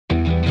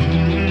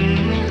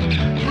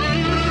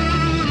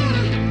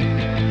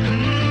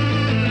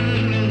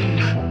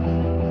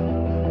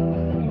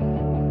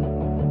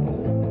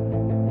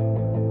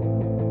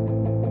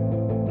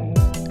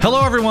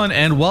everyone,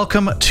 and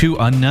welcome to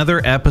another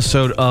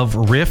episode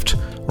of Rift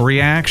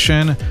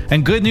Reaction.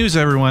 And good news,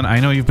 everyone. I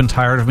know you've been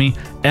tired of me.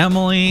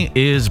 Emily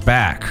is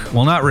back.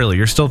 Well, not really.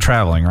 You're still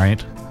traveling,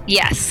 right?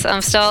 Yes,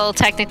 I'm still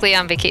technically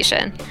on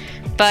vacation.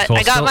 But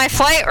I got my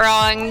flight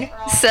wrong,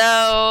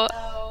 so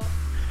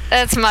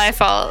that's my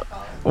fault.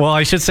 Well,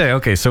 I should say,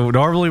 okay, so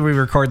normally we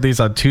record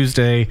these on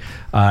Tuesday.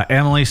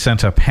 Emily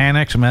sent a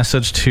panicked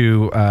message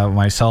to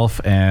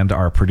myself and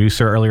our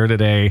producer earlier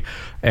today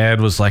and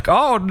was like,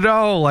 oh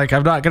no, like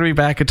I'm not going to be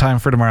back in time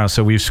for tomorrow.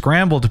 So we've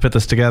scrambled to put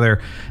this together,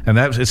 and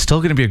it's still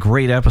going to be a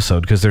great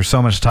episode because there's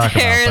so much to talk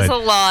about. There's a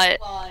lot.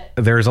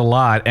 There's a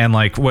lot. And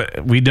like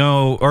what we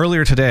know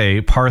earlier today,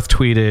 Parth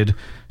tweeted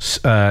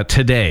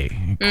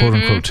today, quote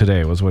unquote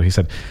today was what he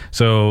said.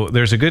 So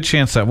there's a good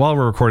chance that while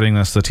we're recording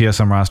this, the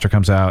TSM roster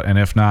comes out, and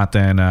if not,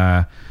 then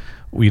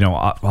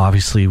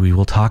obviously we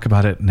will talk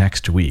about it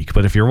next week.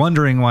 But if you're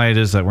wondering why it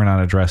is that we're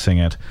not addressing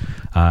it,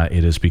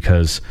 it is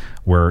because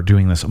we're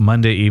doing this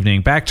Monday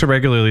evening, back to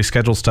regularly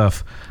scheduled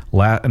stuff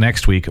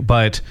next week.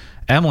 But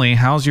Emily,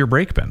 how's your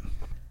break been?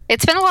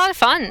 It's been a lot of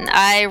fun.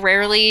 I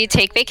rarely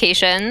take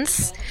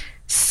vacations,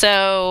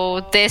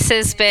 so this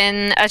has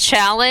been a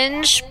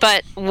challenge,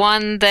 but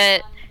one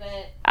that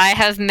I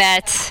have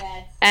met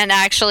and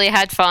actually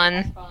had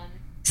fun.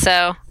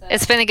 So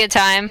it's been a good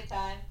time.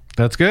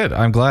 That's good.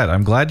 I'm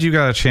glad you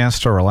got a chance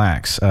to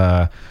relax.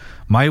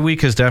 My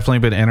week has definitely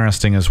been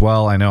interesting as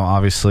well. I know,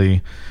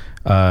 obviously,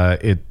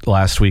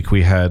 last week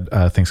we had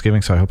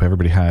Thanksgiving, so I hope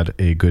everybody had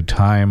a good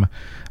time.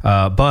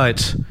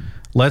 But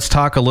let's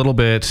talk a little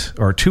bit,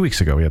 or 2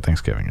 weeks ago we had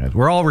Thanksgiving.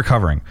 We're all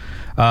recovering.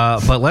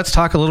 But let's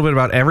talk a little bit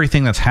about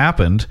everything that's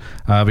happened,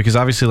 because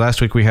obviously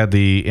last week we had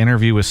the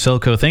interview with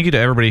Silco. Thank you to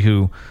everybody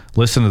who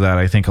listened to that.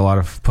 I think a lot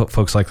of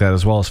folks like that,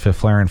 as well as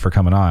Fifth Laren for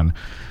coming on.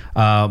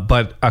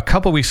 But a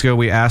couple weeks ago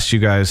we asked you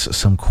guys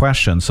some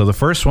questions. So the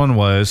first one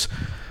was,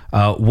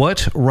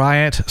 what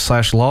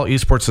Riot/LOL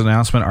Esports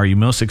announcement are you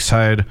most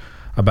excited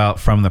about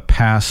from the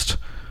past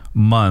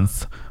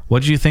month?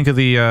 What did you think of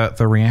the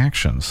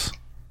reactions?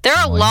 There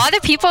are a lot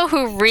of people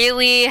who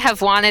really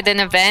have wanted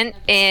an event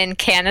in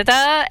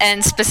Canada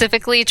and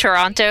specifically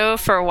Toronto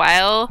for a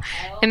while.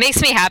 It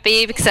makes me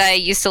happy because I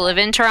used to live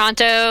in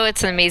Toronto.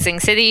 It's an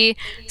amazing city.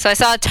 So I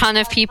saw a ton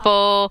of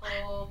people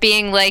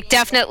being like,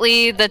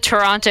 definitely the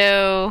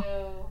Toronto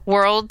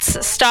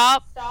Worlds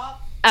stop.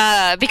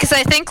 Because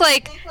I think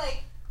like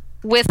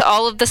with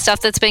all of the stuff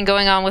that's been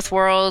going on with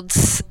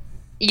Worlds,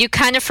 you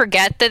kind of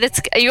forget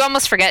that you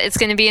almost forget it's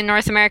going to be in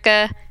North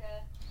America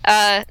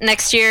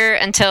next year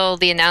until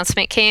the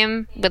announcement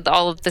came with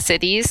all of the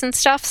cities and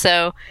stuff.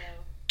 So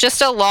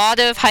just a lot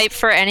of hype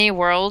for any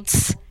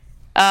Worlds,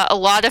 a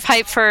lot of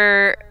hype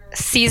for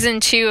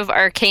season 2 of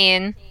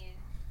Arcane,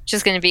 which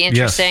is going to be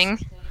interesting.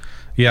 Yes.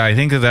 Yeah, I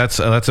think that's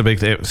a big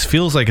thing. It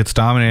feels like it's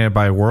dominated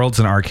by Worlds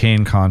and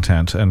Arcane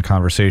content and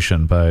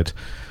conversation, but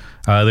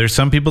there's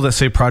some people that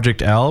say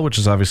Project L, which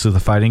is obviously the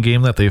fighting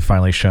game that they've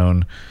finally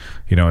shown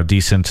a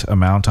decent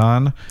amount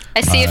on.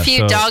 I see a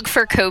few dog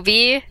for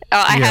Kobe.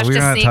 I have to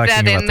sneak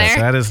that in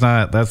there. That's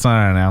not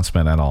an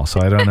announcement at all. So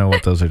I don't know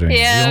what those are doing.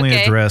 Yeah, we only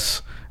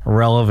address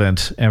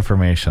relevant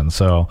information.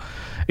 So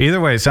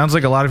either way, it sounds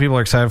like a lot of people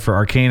are excited for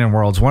Arcane and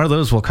Worlds. One of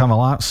those will come a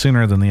lot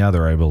sooner than the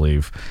other, I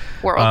believe.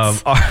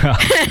 Worlds.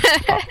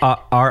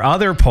 Our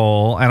other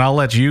poll, and I'll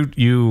let you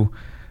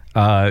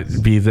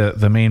be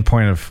the main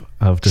point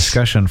of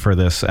discussion for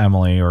this,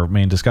 Emily, or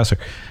main discusser.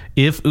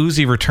 If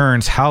Uzi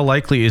returns, how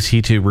likely is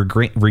he to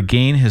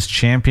regain his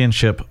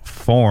championship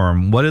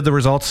form? What did the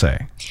results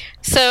say?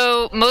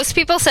 So most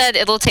people said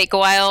it'll take a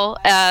while,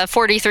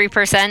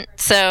 43%.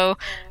 So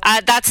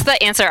that's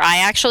the answer I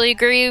actually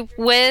agree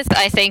with.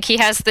 I think he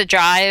has the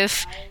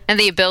drive and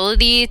the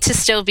ability to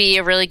still be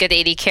a really good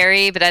AD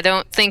carry, but I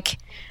think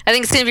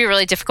it's going to be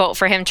really difficult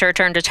for him to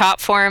return to top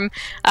form.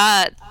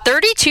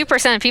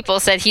 32% of people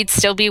said he'd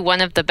still be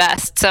one of the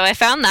best. So I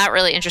found that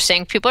really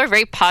interesting. People are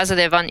very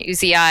positive on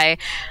Uzi.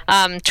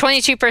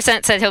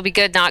 22% said he'll be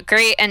good, not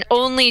great. And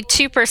only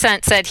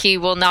 2% said he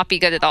will not be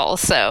good at all.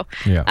 So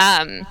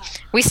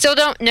we still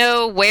don't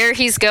know where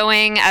he's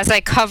going. As I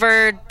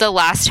covered the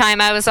last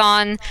time I was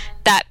on,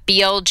 that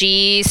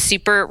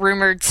BLG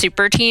rumored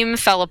super team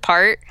fell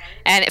apart.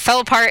 And it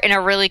fell apart in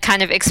a really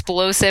kind of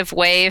explosive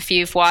way. If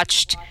you've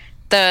watched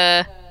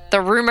the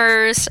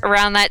rumors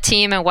around that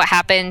team and what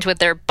happened with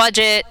their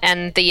budget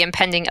and the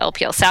impending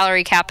LPL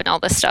salary cap and all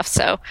this stuff.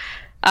 So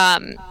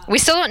we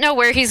still don't know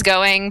where he's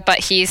going, but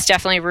he's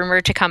definitely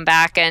rumored to come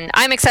back, and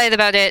I'm excited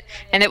about it.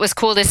 And it was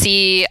cool to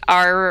see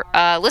our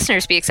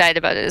listeners be excited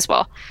about it as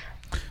well.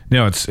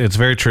 No, it's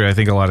very true. I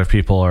think a lot of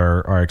people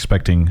are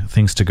expecting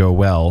things to go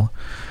well.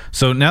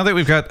 So now that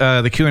we've got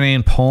the Q&A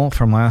and poll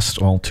from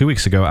 2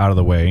 weeks ago out of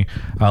the way,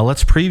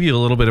 let's preview a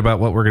little bit about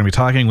what we're going to be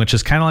talking, which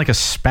is kind of like a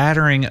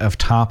spattering of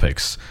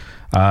topics.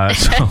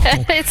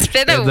 It's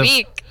been a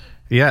week.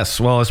 Yes,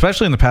 well,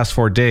 especially in the past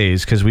 4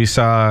 days, because we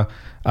saw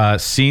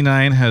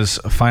C9 has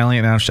finally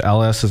announced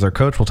LS as their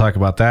coach. We'll talk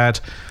about that.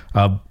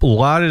 A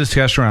lot of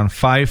discussion around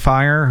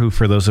Fire, who,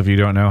 for those of you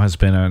who don't know, has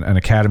been an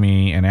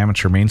academy and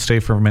amateur mainstay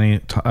for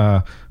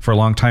a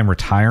long time,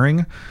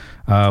 retiring.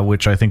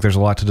 which I think there's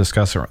a lot to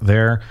discuss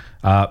there.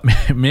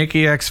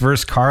 Mickey X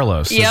versus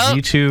Carlos. So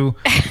Yep.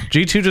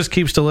 G2 just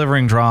keeps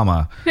delivering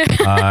drama.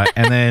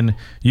 And then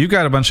you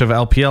got a bunch of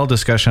LPL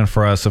discussion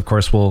for us. Of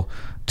course, we'll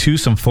to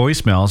some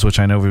voicemails, which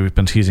I know we've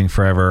been teasing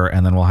forever,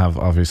 and then we'll have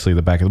obviously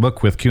the back of the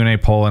book with Q&A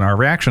poll and our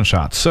reaction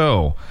shots.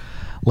 So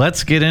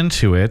let's get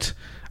into it.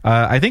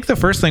 I think the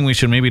first thing we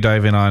should maybe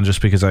dive in on,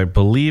 just because I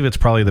believe it's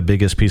probably the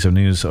biggest piece of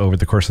news over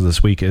the course of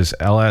this week, is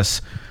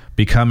LS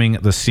becoming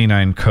the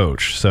C9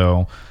 coach.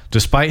 So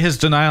despite his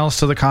denials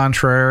to the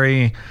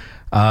contrary,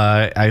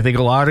 I think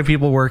a lot of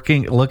people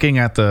looking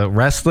at the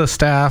rest of the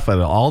staff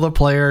and all the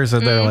players,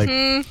 and they're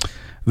like,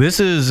 this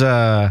is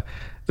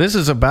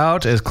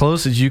about as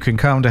close as you can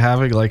come to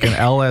having like an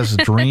LS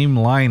dream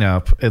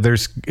lineup.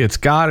 It's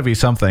got to be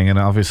something, and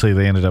obviously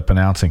they ended up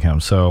announcing him.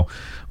 So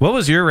what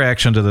was your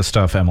reaction to this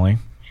stuff, Emily?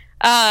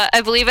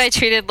 I believe I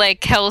tweeted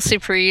like hell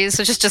surprise,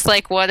 which is just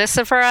like, what a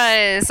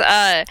surprise.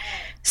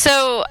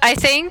 So I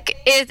think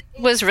it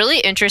was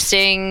really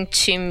interesting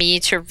to me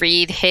to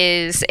read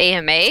his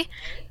AMA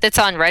that's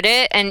on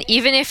Reddit. And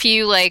even if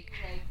you like,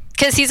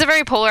 because he's a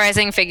very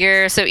polarizing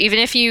figure, so even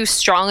if you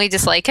strongly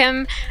dislike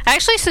him, I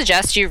actually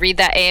suggest you read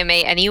that AMA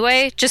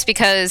anyway, just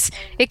because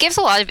it gives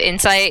a lot of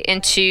insight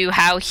into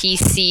how he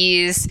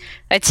sees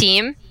a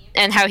team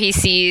and how he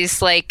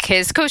sees like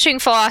his coaching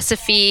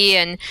philosophy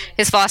and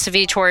his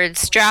philosophy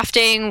towards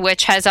drafting,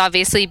 which has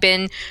obviously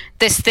been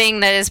this thing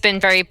that has been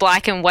very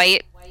black and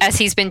white as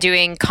he's been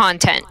doing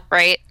content,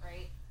 right?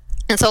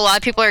 And so a lot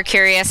of people are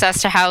curious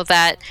as to how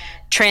that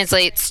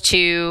translates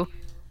to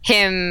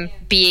him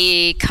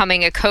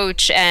becoming a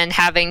coach and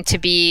having to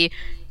be,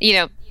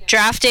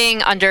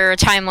 drafting under a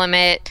time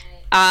limit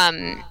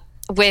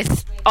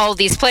with all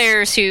these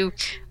players who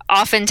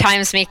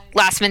oftentimes make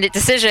last minute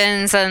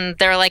decisions, and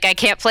they're like, I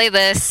can't play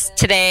this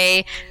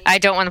today, I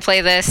don't want to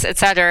play this,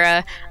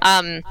 etc.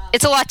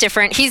 It's a lot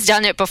different. He's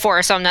done it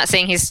before, so I'm not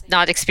saying he's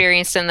not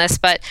experienced in this,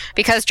 but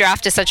because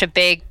draft is such a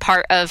big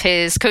part of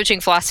his coaching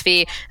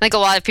philosophy, I think a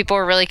lot of people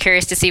were really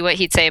curious to see what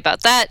he'd say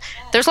about that.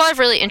 There's a lot of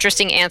really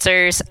interesting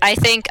answers. I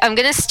think I'm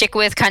going to stick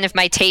with kind of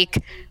my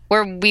take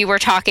where we were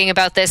talking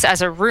about this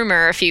as a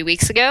rumor a few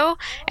weeks ago,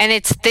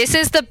 and this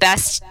is the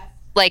best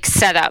like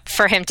setup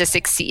for him to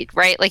succeed,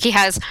 right? Like he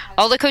has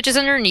all the coaches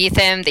underneath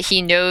him that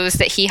he knows,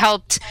 that he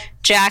helped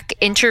Jack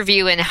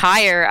interview and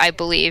hire, I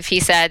believe he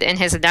said in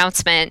his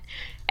announcement.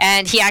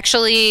 And he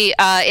actually,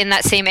 in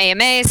that same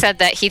AMA, said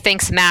that he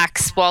thinks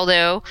Max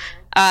Waldo,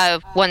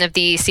 one of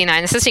the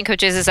C9 assistant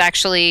coaches, is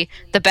actually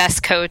the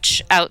best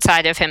coach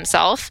outside of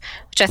himself,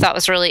 which I thought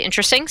was really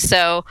interesting.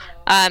 So,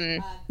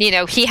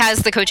 he has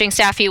the coaching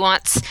staff he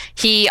wants.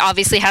 He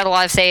obviously had a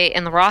lot of say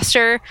in the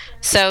roster.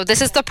 So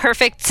this is the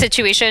perfect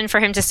situation for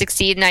him to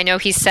succeed. And I know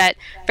he set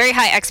very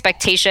high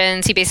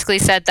expectations. He basically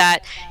said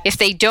that if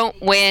they don't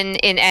win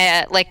in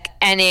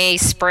NA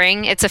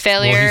spring, it's a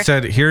failure. Well, he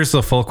said, here's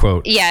the full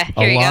quote. Yeah,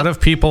 a lot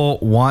of people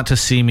want to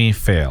see me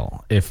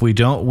fail. If we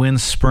don't win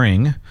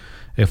spring,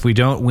 if we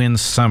don't win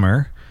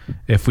summer,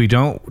 if we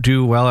don't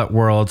do well at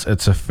Worlds,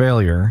 it's a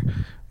failure.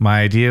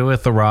 My idea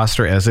with the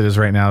roster as it is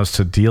right now is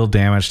to deal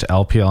damage to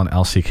LPL and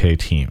LCK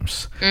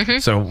teams. Mm-hmm.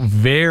 So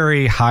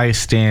very high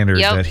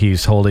standards that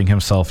he's holding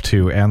himself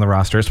to, and the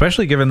roster,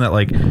 especially given that,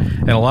 like,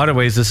 in a lot of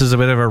ways, this is a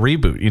bit of a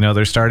reboot.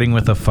 They're starting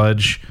with a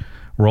fudge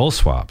role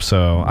swap.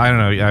 So I don't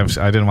know.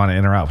 I didn't want to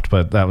interrupt,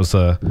 but that was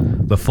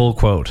the full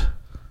quote.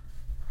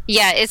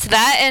 Yeah, it's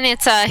that, and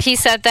it's he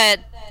said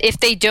that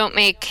if they don't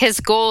make, his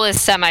goal is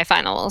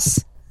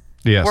semifinals.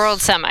 Yes.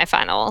 World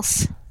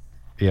semifinals.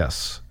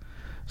 Yes.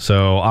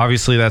 So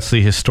obviously that's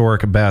the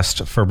historic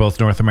best for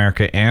both North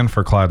America and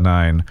for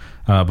Cloud9.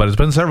 But it's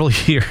been several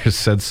years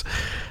since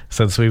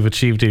we've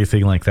achieved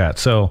anything like that.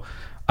 So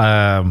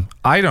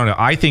I don't know.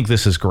 I think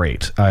this is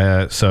great.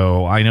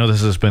 So I know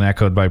this has been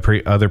echoed by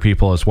other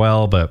people as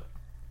well, but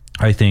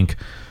I think,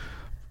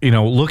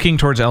 looking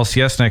towards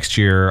LCS next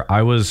year,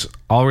 I was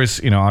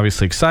always,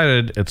 obviously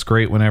excited. It's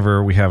great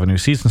whenever we have a new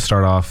season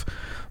start off.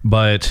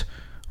 But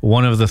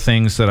one of the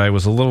things that I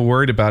was a little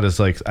worried about is,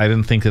 like, I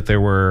didn't think that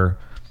there were,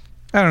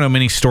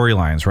 many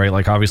storylines, right?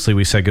 Like, obviously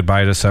we said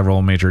goodbye to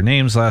several major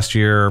names last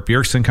year.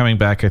 Bjergsen coming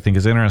back, I think,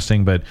 is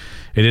interesting, but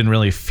it didn't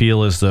really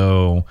feel as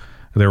though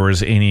there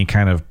was any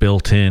kind of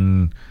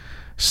built-in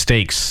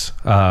stakes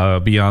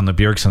beyond the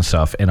Bjergsen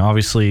stuff. And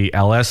obviously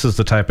LS is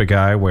the type of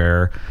guy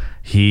where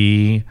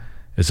he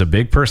is a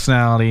big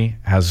personality,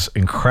 has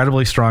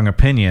incredibly strong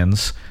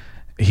opinions.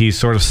 He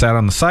sort of sat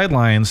on the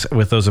sidelines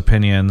with those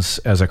opinions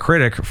as a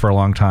critic for a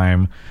long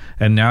time,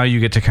 and now you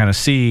get to kind of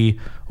see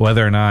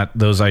whether or not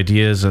those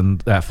ideas and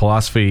that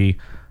philosophy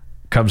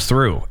comes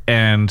through.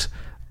 And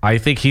I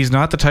think he's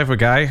not the type of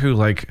guy who,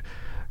 like,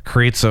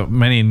 creates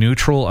many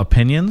neutral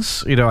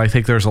opinions. I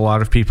think there's a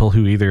lot of people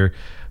who either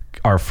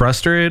are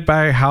frustrated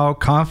by how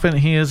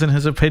confident he is in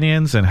his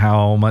opinions and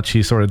how much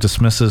he sort of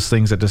dismisses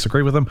things that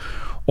disagree with him,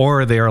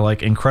 or they are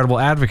like incredible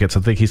advocates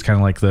and think he's kind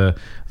of like the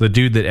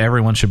dude that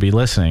everyone should be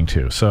listening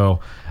to. So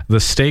the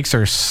stakes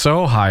are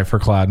so high for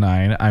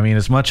Cloud9. I mean,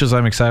 as much as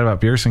I'm excited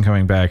about Bjergsen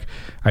coming back,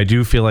 I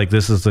do feel like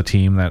this is the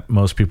team that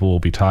most people will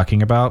be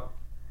talking about.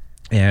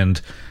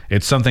 And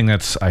it's something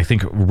that's, I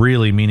think,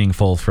 really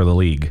meaningful for the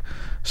league.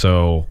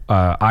 So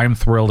I'm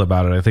thrilled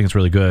about it. I think it's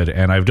really good.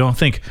 And I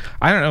don't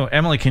know,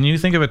 Emily, can you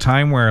think of a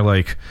time where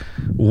like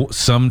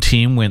some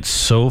team went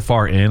so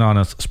far in on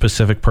a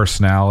specific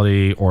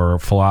personality or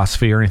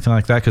philosophy or anything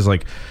like that? Because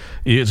like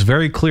it's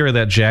very clear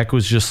that Jack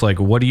was just like,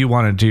 what do you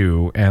want to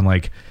do? And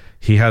like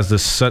he has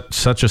this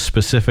such a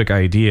specific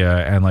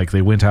idea, and like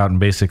they went out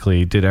and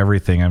basically did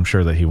everything I'm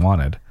sure that he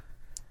wanted.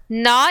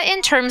 Not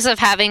in terms of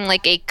having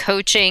like a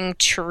coaching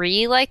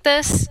tree like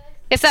this,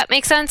 if that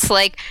makes sense.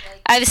 Like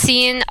I've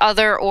seen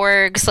other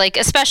orgs, like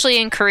especially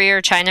in Korea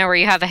or China, where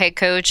you have a head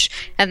coach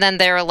and then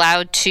they're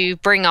allowed to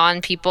bring on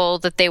people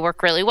that they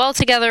work really well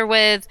together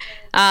with.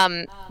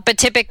 But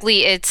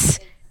typically it's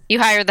you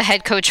hire the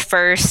head coach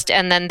first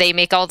and then they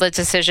make all the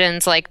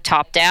decisions like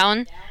top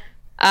down.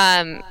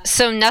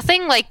 So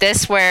nothing like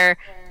this where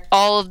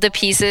all of the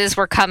pieces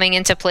were coming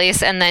into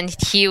place and then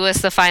he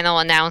was the final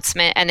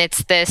announcement, and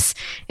it's this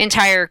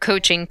entire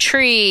coaching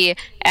tree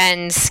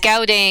and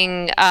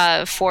scouting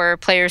for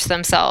players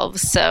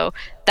themselves. So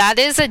that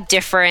is a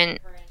different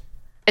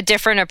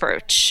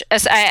approach.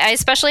 I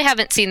especially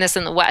haven't seen this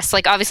in the West.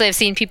 Like obviously I've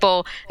seen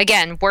people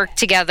again work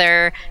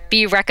together,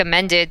 be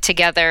recommended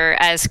together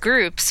as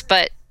groups,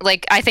 but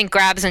like I think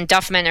Grabs and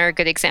Duffman are a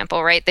good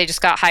example, right? They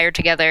just got hired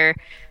together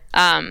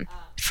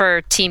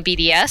for Team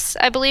BDS,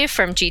 I believe,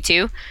 from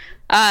G2.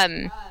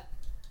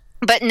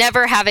 But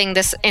never having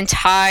this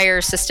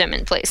entire system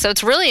in place. So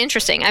it's really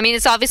interesting. I mean,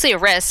 it's obviously a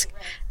risk.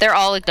 They're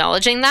all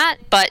acknowledging that,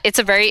 but it's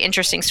a very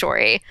interesting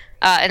story.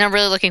 And I'm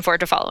really looking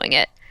forward to following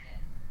it.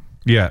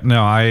 Yeah,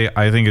 no,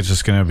 I think it's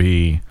just going to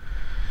be...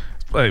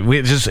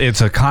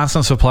 it's a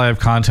constant supply of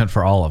content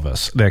for all of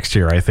us next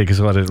year, I think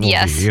is what it will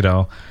be, you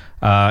know?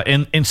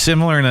 And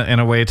similar in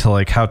a way to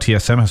like how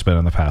TSM has been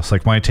in the past.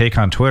 Like my take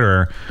on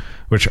Twitter,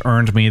 which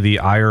earned me the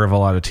ire of a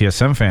lot of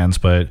TSM fans,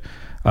 but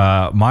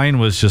mine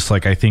was just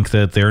like, I think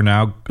that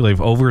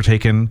they've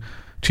overtaken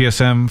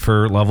TSM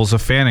for levels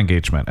of fan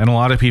engagement. And a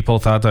lot of people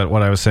thought that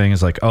what I was saying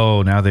is like,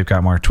 oh, now they've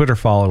got more Twitter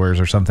followers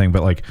or something.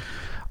 But like,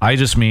 I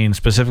just mean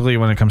specifically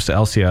when it comes to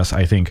LCS,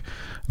 I think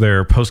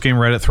their post-game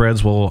Reddit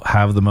threads will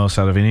have the most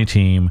out of any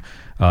team.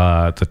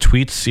 The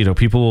tweets, you know,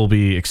 people will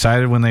be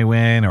excited when they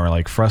win or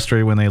like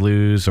frustrated when they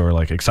lose, or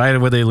like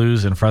excited when they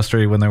lose and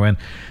frustrated when they win.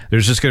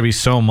 There's just going to be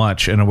so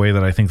much in a way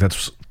that I think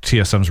that's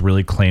TSM's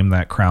really claimed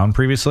that crown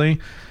previously.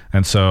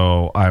 And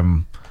so I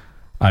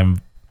don't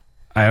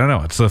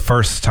know. It's the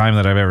first time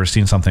that I've ever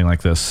seen something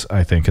like this,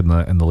 I think, in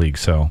the league.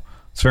 So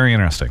it's very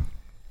interesting.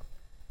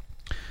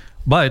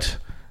 But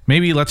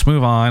maybe let's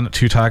move on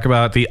to talk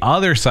about the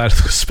other side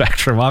of the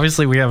spectrum.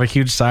 Obviously, we have a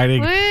huge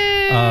signing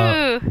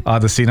on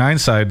the C9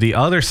 side. The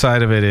other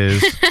side of it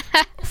is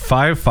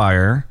Five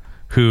Fire,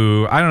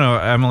 who, I don't know,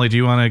 Emily, do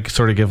you want to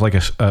sort of give like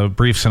a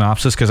brief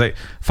synopsis? Because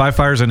Five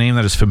Fire is a name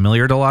that is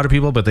familiar to a lot of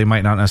people, but they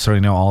might not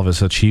necessarily know all of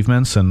his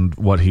achievements and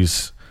what he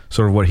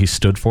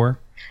stood for.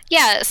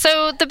 Yeah,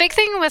 so the big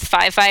thing with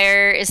Five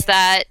Fire is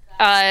that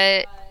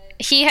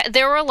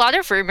there were a lot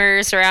of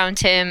rumors around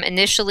him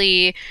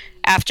initially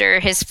after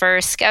his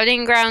first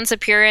Scouting Grounds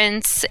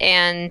appearance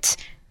and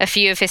a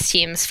few of his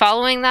teams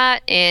following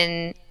that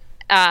in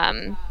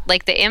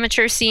like the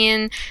amateur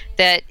scene,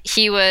 that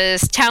he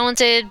was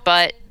talented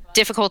but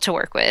difficult to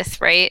work with,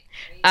 right?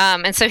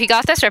 And so he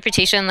got this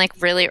reputation like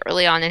really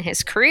early on in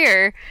his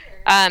career,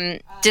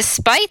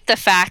 despite the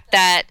fact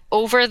that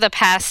over the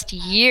past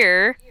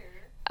year,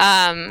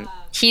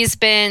 he's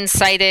been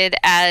cited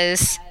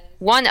as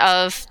one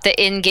of the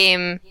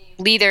in-game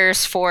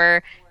leaders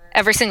for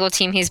every single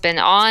team he's been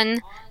on.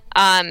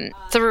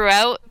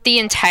 Throughout the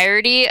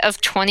entirety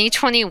of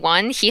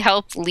 2021, he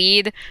helped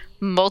lead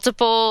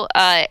multiple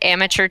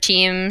amateur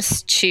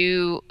teams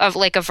of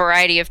like a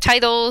variety of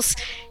titles.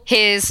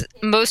 His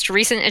most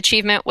recent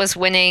achievement was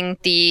winning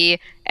the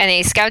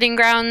NA Scouting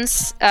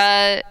Grounds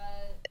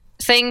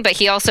thing, but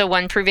he also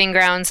won Proving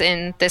Grounds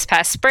in this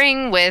past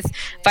spring with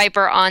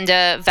Viper,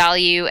 Onda,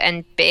 Value,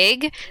 and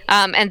Big.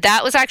 And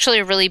that was actually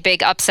a really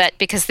big upset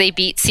because they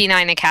beat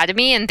C9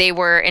 Academy and they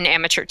were an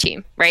amateur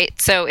team, right?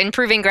 So in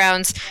Proving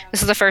Grounds,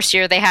 this was the first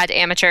year they had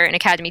amateur and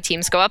academy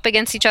teams go up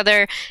against each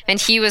other, and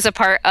he was a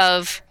part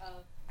of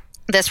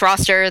this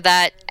roster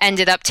that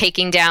ended up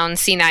taking down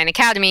C9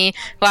 Academy,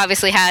 who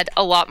obviously had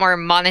a lot more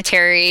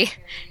monetary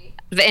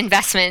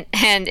investment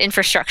and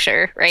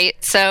infrastructure, right?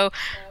 So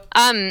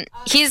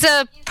he's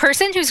a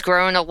person who's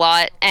grown a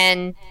lot,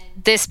 and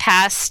this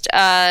past,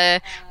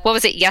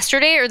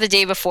 yesterday or the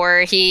day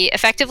before, he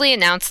effectively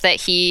announced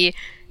that he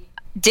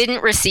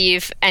didn't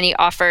receive any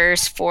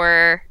offers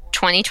for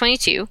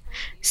 2022.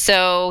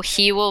 So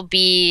he will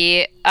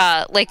be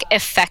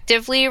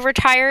effectively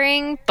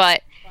retiring,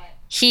 but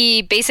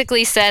he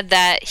basically said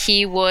that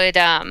he would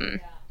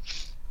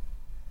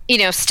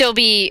still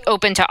be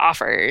open to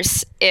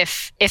offers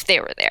if they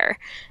were there.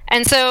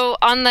 And so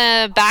on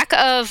the back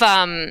of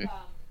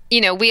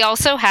we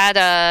also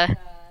had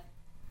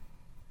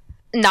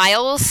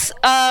Niles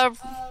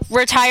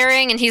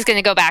retiring, and he's going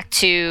to go back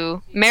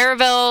to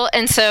Maryville.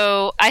 And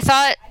so I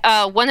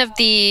thought one of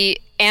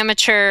the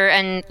amateur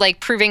and like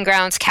proving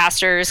grounds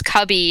casters,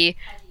 Cubby,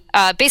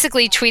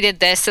 basically tweeted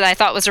this that I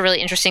thought was a really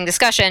interesting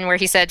discussion, where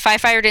he said,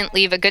 Firefire didn't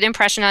leave a good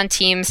impression on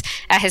teams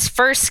at his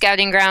first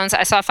scouting grounds.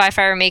 I saw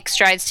Firefire make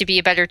strides to be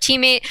a better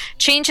teammate,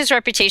 change his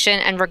reputation,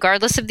 and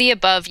regardless of the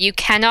above, you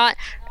cannot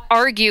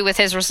argue with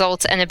his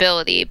results and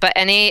ability. But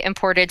NA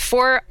imported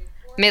 4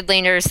 mid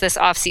laners this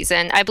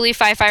offseason. I believe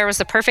Firefire was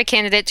the perfect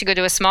candidate to go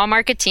to a small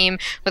market team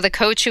with a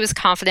coach who was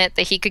confident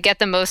that he could get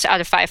the most out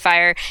of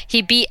Firefire.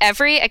 He beat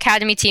every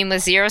academy team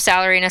with 0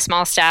 salary and a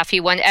small staff. He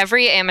won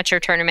every amateur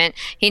tournament.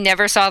 He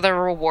never saw the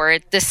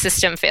reward. This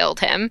system failed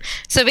him.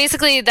 So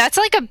basically, that's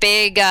like a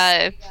big...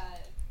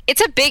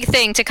 it's a big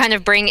thing to kind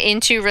of bring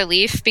into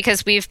relief,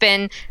 because we've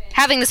been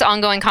having this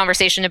ongoing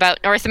conversation about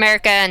North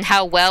America and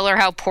how well or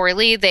how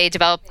poorly they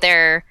develop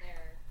their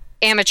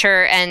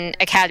amateur and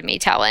academy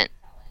talent.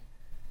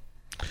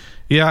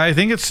 Yeah, I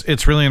think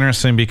it's really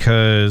interesting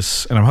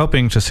because, and I'm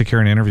hoping to secure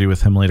an interview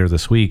with him later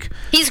this week.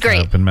 He's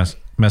great. I've been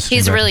messaging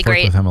He's back really and forth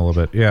great with him a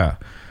little bit. Yeah,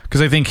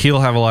 because I think he'll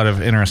have a lot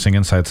of interesting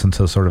insights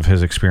into sort of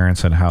his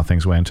experience and how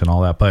things went and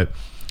all that. But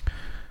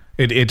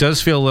it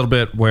does feel a little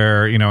bit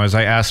where, you know, as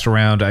I asked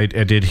around, I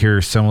did hear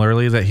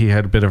similarly that he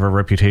had a bit of a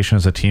reputation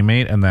as a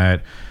teammate and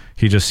that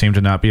he just seemed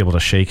to not be able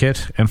to shake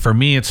it. And for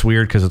me, it's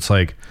weird because it's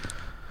like,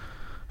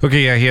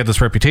 okay, yeah, he had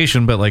this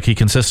reputation, but like he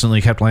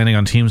consistently kept landing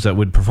on teams that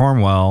would perform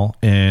well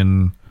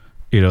in,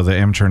 you know, the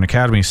amateur and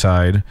academy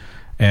side.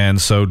 And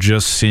so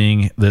just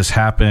seeing this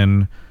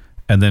happen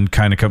and then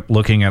kind of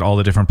looking at all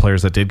the different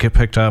players that did get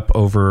picked up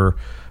over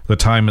the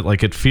time,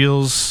 it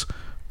feels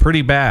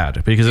pretty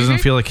bad because it doesn't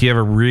feel like he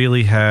ever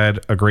really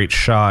had a great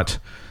shot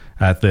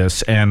at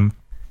this. And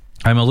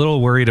I'm a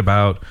little worried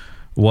about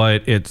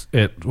what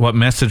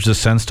message this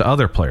sends to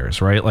other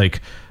players, right?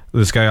 Like,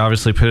 this guy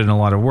obviously put in a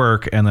lot of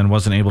work and then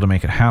wasn't able to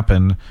make it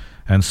happen.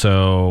 And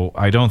so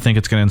I don't think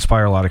it's going to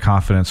inspire a lot of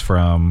confidence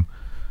from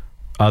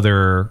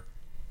other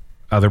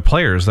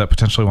players that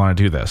potentially want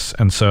to do this.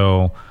 And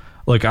so,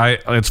 like,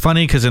 it's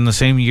funny because in the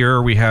same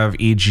year we have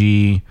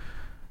EG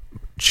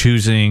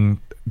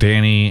choosing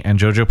Danny and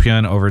Jojo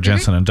Pion over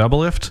Jensen and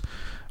Doublelift,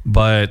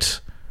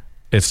 but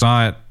it's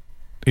not,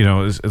 you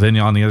know, then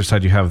on the other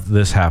side you have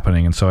this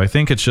happening. And so I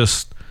think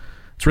it's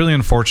really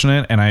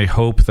unfortunate, and I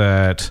hope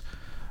that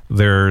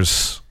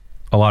there's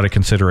a lot of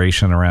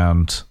consideration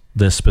around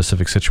this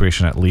specific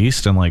situation at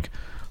least, and like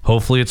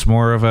hopefully it's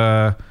more of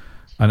an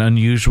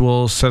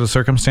unusual set of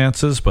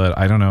circumstances, but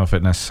I don't know if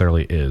it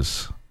necessarily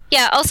is.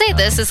 Yeah, I'll say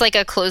this is like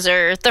a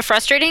closer. The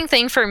frustrating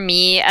thing for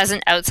me as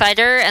an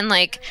outsider, and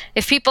like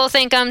if people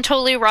think I'm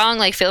totally wrong,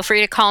 like feel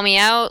free to call me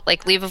out,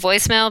 like leave a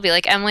voicemail, be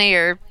like, Emily,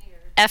 you're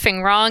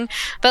effing wrong.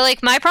 But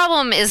like my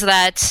problem is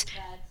that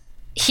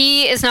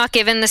he is not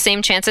given the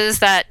same chances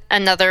that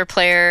another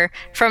player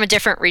from a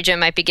different region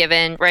might be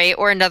given, right?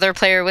 Or another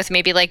player with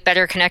maybe like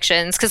better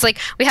connections. Because like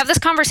we have this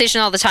conversation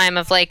all the time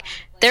of like,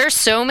 there's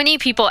so many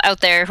people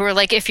out there who are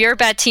like, if you're a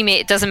bad teammate,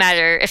 it doesn't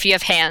matter if you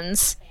have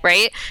hands,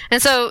 right? And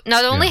so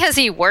not only has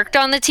he worked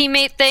on the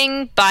teammate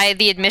thing by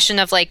the admission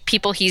of like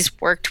people he's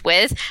worked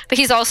with, but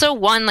he's also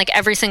won like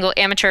every single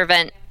amateur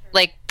event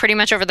like pretty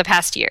much over the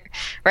past year,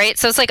 right?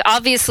 So it's like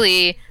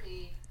obviously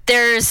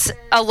there's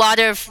a lot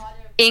of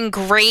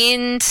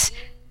ingrained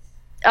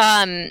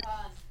I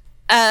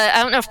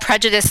don't know if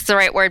prejudice is the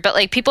right word, but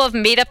like people have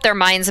made up their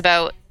minds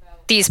about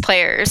these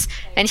players,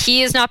 and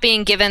he is not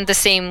being given the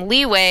same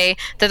leeway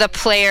that a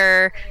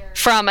player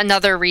from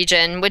another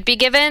region would be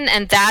given,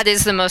 and that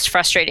is the most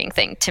frustrating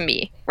thing to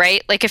me,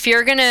 right? Like if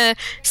you're gonna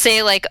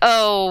say like,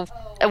 oh,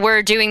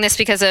 we're doing this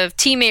because of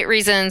teammate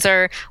reasons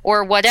or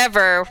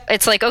whatever,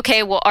 it's like,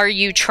 okay, well, are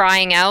you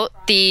trying out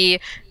the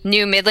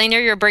new mid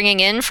laner you're bringing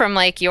in from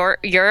like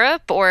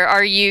Europe, or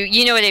are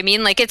you know what I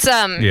mean? Like it's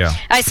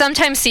I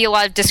sometimes see a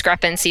lot of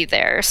discrepancy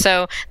there.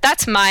 So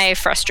that's my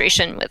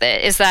frustration with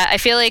it, is that I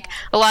feel like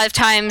a lot of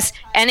times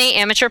NA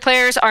amateur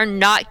players are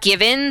not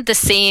given the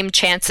same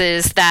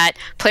chances that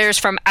players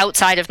from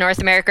outside of North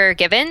America are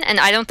given, and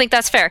I don't think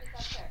that's fair.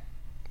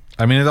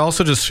 I mean, it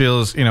also just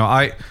feels, you know,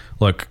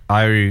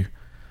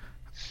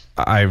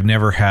 I've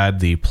never had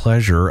the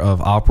pleasure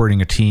of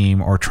operating a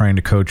team or trying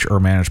to coach or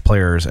manage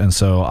players. And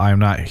so I'm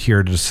not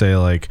here to say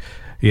like,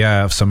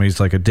 yeah, if somebody's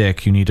like a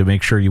dick, you need to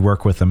make sure you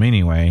work with them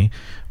anyway.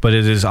 But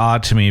it is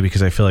odd to me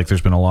because I feel like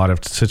there's been a lot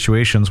of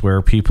situations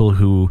where people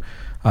who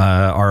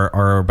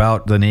are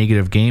about the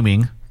negative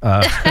gaming,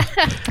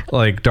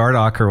 like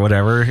Dardock or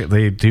whatever,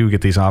 they do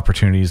get these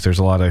opportunities. There's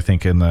a lot, I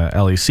think, in the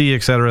LEC,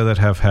 et cetera, that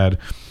have had,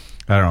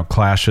 I don't know,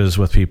 clashes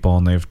with people,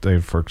 and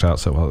they've worked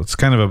out so well. It's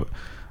kind of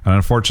an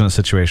unfortunate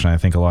situation. I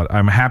think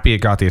I'm happy it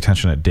got the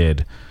attention it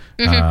did,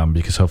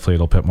 because hopefully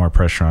it'll put more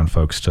pressure on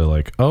folks to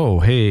like,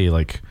 oh, hey,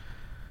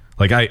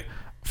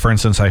 for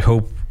instance, I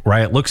hope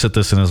Riot looks at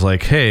this and is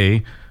like,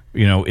 hey,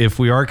 you know, if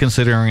we are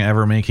considering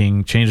ever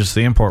making changes to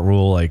the import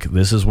rule, like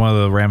this is one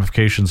of the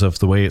ramifications of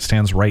the way it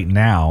stands right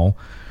now.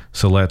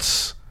 So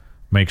let's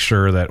make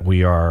sure that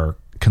we are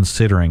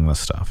considering this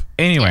stuff.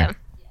 Anyway,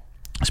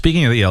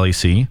 speaking of the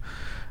LEC,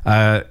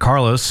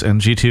 Carlos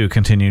and G2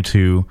 continue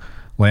to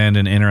land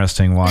in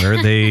interesting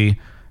water. They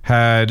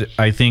had,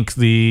 I think,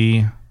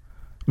 the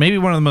maybe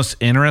one of the most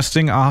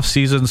interesting off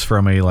seasons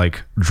from a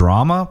like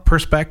drama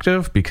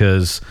perspective,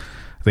 because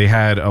they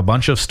had a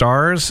bunch of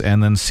stars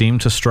and then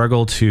seemed to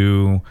struggle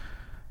to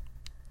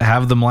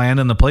have them land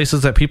in the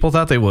places that people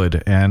thought they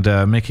would.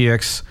 And Mickey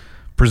X,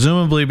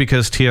 presumably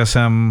because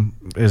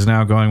TSM is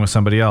now going with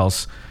somebody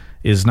else,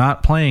 is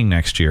not playing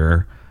next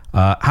year.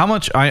 How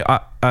much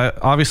I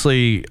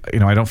obviously,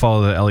 I don't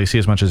follow the LEC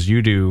as much as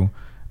you do,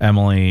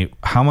 Emily.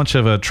 How much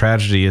of a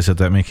tragedy is it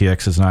that Mickey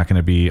X is not going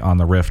to be on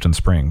the Rift in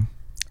spring?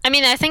 I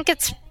mean, I think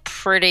it's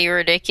pretty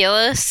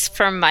ridiculous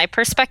from my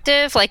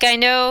perspective. Like, I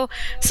know,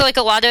 so like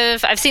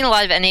I've seen a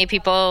lot of NA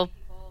people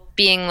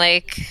being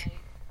like,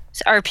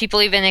 are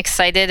people even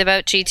excited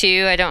about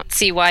G2? I don't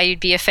see why you'd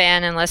be a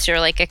fan unless you're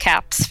like a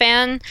Caps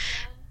fan,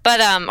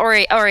 but or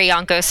a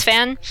Yonkos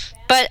fan.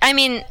 But I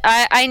mean,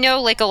 I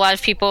know like a lot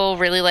of people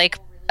really like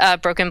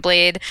Broken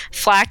Blade.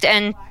 Flacked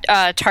and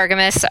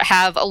Targamas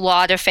have a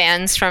lot of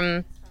fans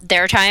from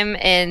their time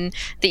in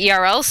the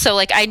ERL, so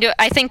like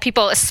I think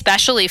people,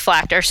 especially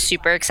Flacked, are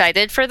super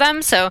excited for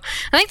them. So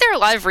I think there are a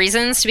lot of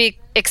reasons to be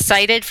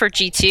excited for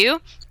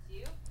G2.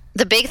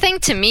 The big thing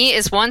to me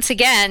is, once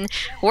again,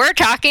 we're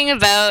talking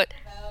about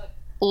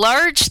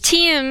large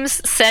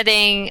teams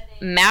setting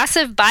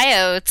massive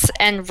buyouts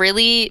and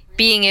really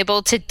being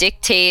able to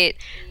dictate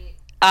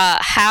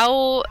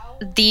how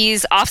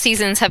these off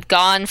seasons have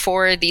gone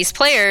for these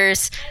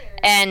players,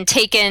 and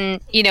taken,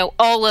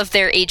 all of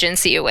their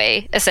agency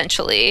away,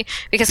 essentially.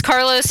 Because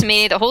Carlos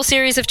made a whole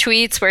series of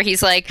tweets where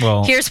he's like,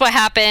 here's what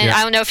happened. Yeah.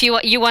 I don't know if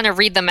you want to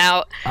read them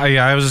out.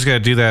 I was just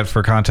going to do that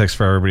for context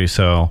for everybody.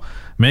 So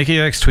Mickey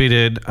X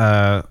tweeted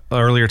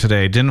earlier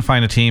today, didn't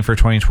find a team for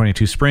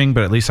 2022 spring,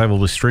 but at least I will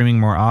be streaming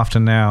more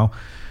often now.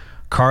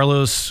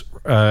 Carlos,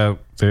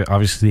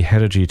 obviously the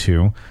head of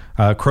G2,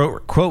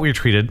 quote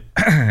retweeted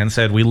and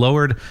said, we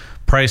lowered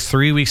price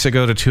 3 weeks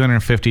ago to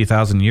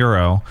 250,000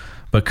 euro,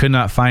 but could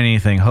not find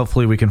anything.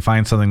 Hopefully we can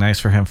find something nice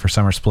for him for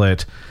summer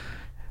split.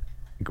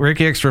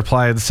 Ricky X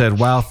replied and said,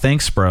 wow,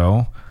 thanks,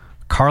 bro.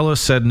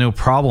 Carlos said, no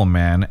problem,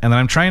 man. And then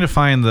I'm trying to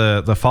find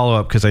the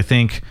follow-up, because I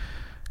think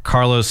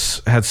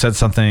Carlos had said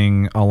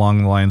something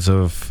along the lines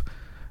of,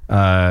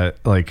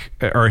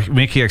 or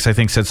Mickey X, I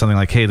think, said something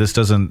like, hey, this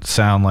doesn't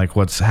sound like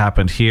what's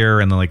happened here.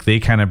 And then like they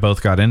kind of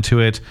both got into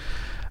it.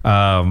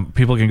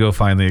 People can go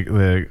find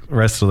the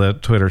rest of the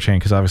Twitter chain,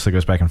 because obviously it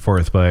goes back and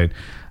forth, but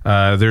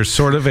there's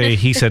sort of a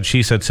he said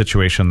she said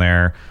situation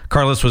there.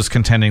 Carlos was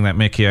contending that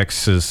Mickey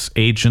X's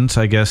agent,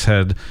 I guess,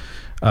 had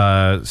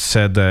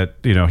said that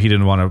he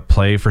didn't want to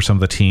play for some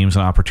of the teams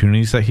and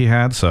opportunities that he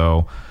had.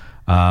 So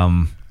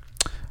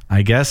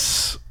I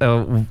guess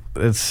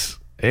it's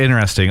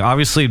interesting.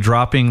 Obviously,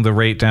 dropping the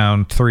rate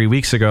down 3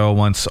 weeks ago,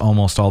 once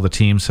almost all the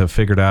teams have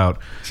figured out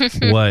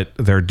what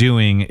they're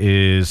doing,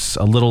 is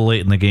a little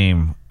late in the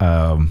game.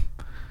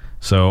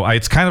 So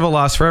it's kind of a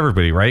loss for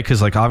everybody, right?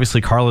 Because like obviously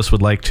Carlos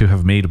would like to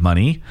have made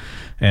money,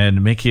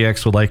 and Mickey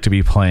X would like to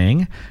be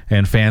playing,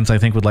 and fans, I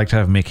think, would like to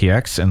have Mickey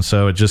X, and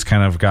so it just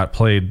kind of got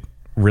played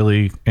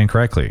really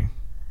incorrectly.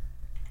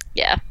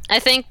 Yeah, I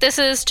think this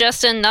is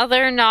just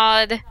another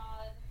nod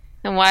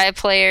and why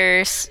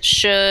players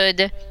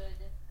should,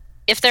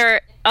 if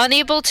they're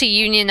unable to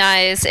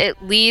unionize,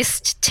 at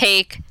least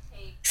take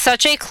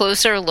such a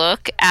closer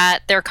look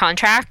at their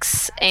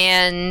contracts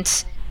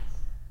and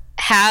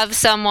have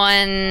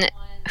someone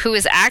who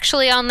is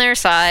actually on their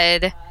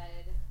side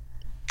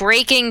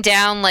breaking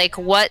down like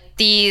what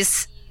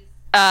these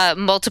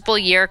multiple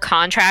year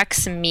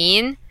contracts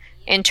mean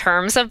in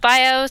terms of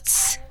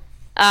buyouts.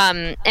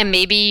 And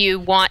maybe you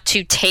want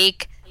to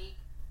take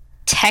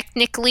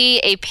technically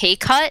a pay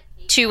cut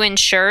to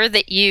ensure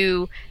that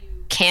you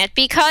can't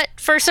be cut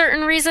for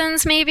certain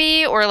reasons,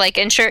 maybe, or like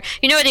ensure,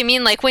 you know what I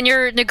mean? Like when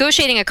you're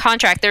negotiating a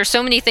contract, there's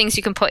so many things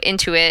you can put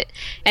into it,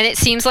 and it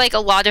seems like a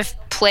lot of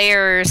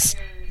players,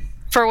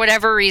 for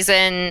whatever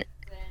reason,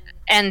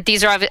 and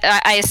these are,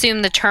 I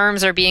assume the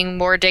terms are being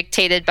more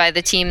dictated by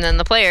the team than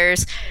the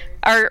players,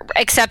 are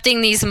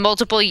accepting these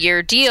multiple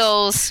year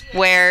deals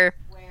where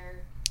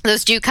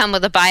those do come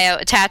with a buyout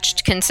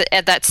attached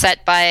that's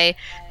set by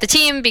the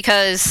team,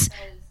 because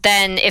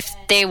then if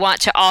they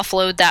want to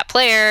offload that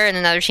player and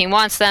another team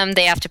wants them,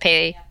 they have to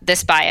pay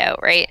this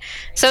buyout, right?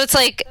 So it's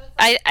like,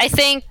 I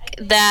think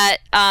that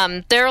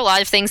there are a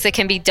lot of things that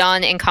can be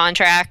done in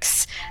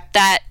contracts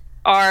that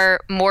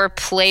are more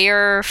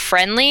player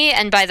friendly.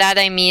 And by that,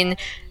 I mean,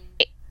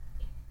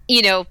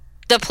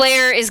 the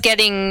player is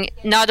getting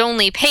not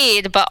only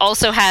paid, but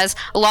also has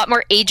a lot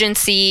more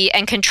agency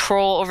and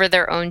control over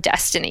their own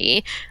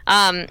destiny.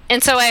 And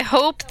so I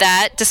hope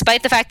that,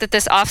 despite the fact that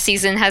this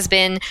offseason has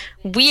been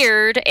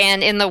weird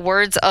and, in the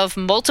words of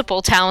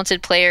multiple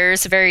talented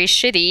players, very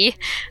shitty,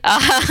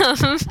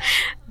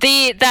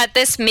 that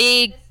this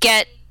may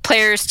get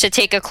players to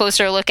take a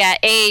closer look at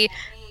A,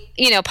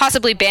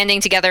 possibly banding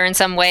together in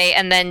some way,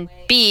 and then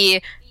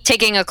B,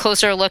 taking a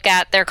closer look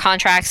at their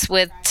contracts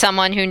with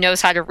someone who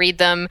knows how to read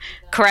them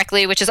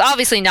correctly, which is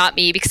obviously not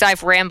me, because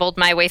I've rambled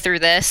my way through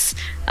this,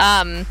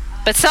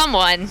 but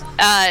someone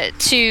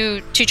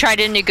to try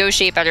to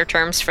negotiate better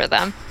terms for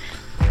them.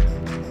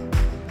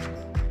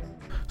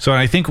 So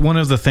I think one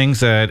of the things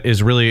that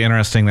is really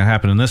interesting that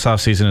happened in this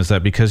offseason is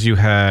that because you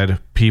had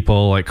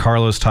people like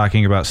Carlos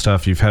talking about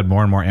stuff, you've had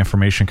more and more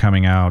information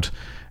coming out,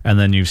 and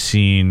then you've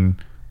seen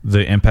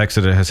the impacts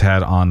that it has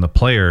had on the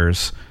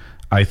players.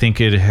 I think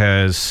it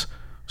has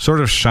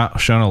sort of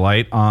shown a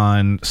light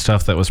on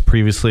stuff that was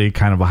previously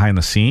kind of behind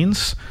the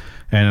scenes.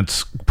 And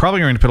it's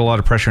probably going to put a lot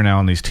of pressure now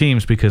on these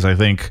teams because I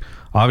think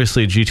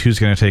obviously G2 is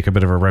going to take a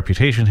bit of a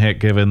reputation hit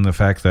given the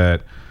fact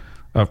that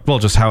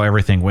just how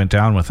everything went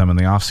down with him in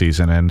the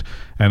offseason.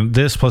 And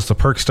this plus the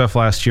perk stuff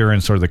last year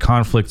and sort of the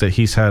conflict that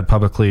he's had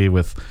publicly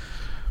with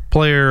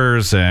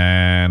players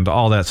and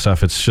all that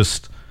stuff. It's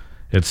just,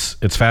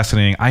 it's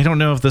fascinating. I don't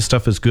know if this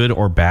stuff is good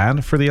or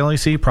bad for the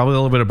LEC. Probably a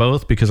little bit of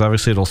both because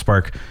obviously it'll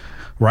spark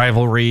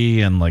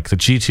rivalry and like the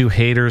G2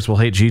 haters will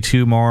hate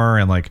G2 more.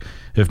 And like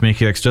if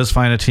Mickey X does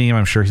find a team,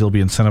 I'm sure he'll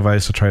be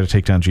incentivized to try to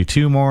take down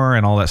G2 more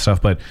and all that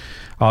stuff. But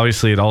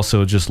obviously it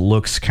also just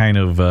looks kind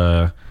of,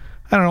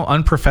 I don't know,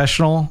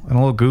 unprofessional and a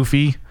little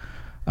goofy.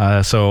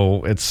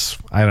 So it's,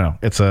 I don't know,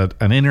 it's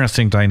an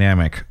interesting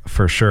dynamic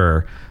for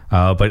sure.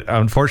 But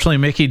unfortunately,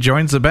 Mickey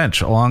joins the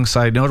bench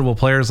alongside notable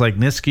players like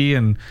Niski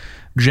and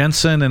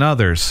Jensen and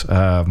others.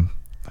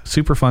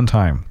 Super fun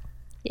time.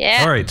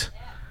 Yeah. All right.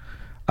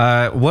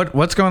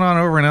 What's going on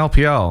over in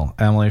LPL,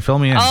 Emily? Fill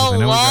me in. A I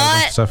know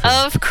lot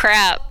of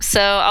crap.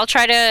 So I'll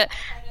try to...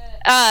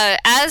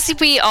 as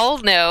we all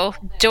know,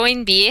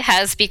 Doinby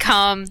has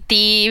become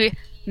the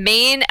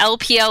main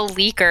LPL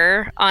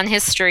leaker on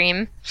his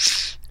stream.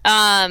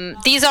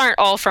 These aren't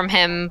all from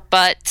him,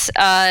 but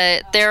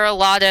there are a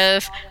lot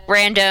of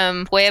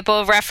random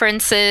Weibo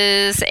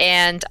references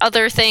and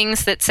other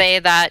things that say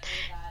that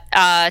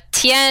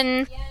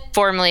Tien,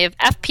 formerly of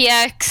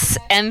FPX,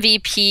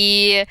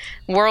 MVP,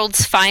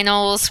 Worlds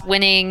Finals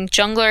winning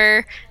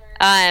jungler,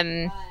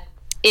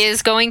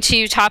 is going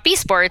to top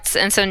esports,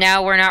 and so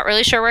now we're not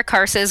really sure where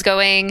Karsa is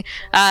going.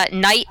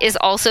 Knight is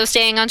also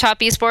staying on top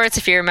esports.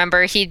 If you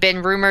remember, he'd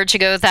been rumored to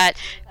go that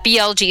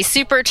BLG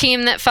super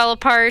team that fell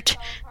apart.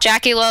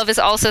 Jackie Love is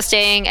also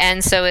staying,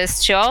 and so is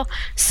Chol.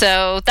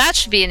 So that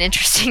should be an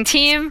interesting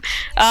team.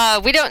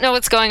 We don't know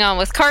what's going on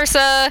with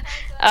Karsa.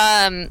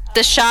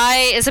 The Shy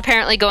is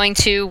apparently going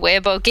to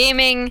Weibo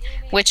Gaming,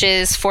 which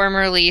is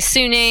formerly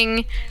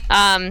Suning.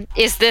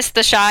 Is this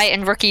the Shy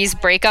and Rookie's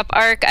breakup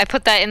arc? I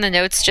put that in the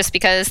notes just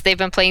because they've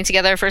been playing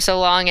together for so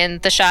long,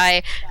 and the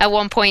Shy at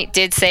one point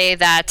did say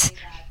that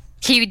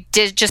he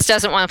just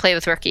doesn't want to play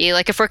with Rookie.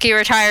 Like, if Rookie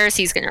retires,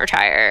 he's going to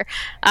retire.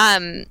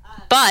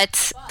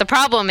 But the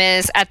problem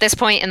is, at this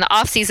point in the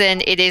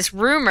offseason, it is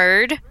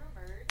rumored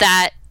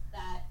that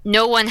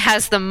no one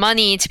has the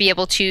money to be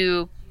able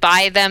to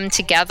buy them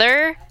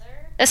together,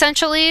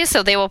 essentially,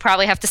 so they will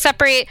probably have to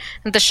separate.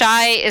 The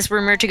Shy is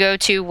rumored to go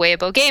to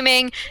Weibo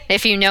Gaming.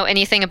 If you know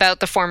anything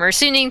about the former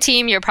Suning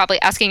team, you're probably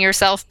asking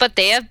yourself, but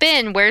they have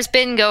Bin. Where's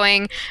Bin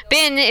going?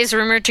 Bin is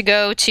rumored to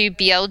go to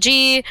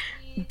BLG.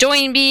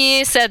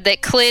 Doinby said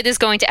that Clid is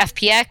going to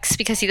FPX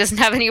because he doesn't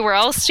have anywhere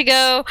else to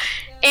go.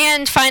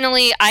 And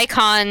finally,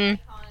 Icon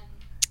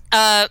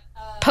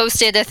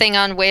posted a thing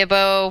on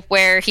Weibo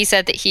where he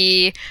said that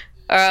he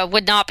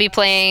would not be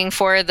playing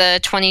for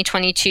the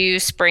 2022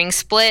 spring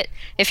split.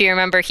 If you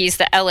remember, he's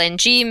the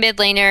LNG mid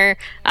laner.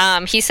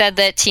 He said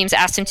that teams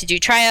asked him to do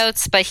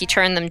tryouts, but he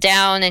turned them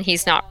down and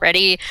he's not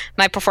ready.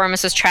 My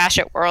performance was trash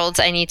at Worlds.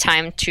 I need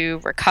time to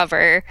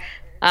recover.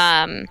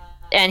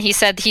 And he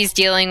said he's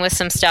dealing with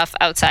some stuff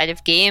outside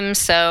of games.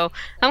 So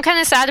I'm kind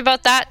of sad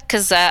about that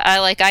because I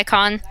like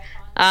Icon.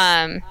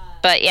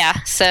 But yeah,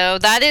 so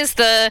that is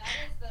the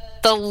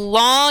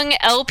long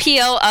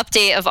LPL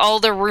update of all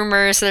the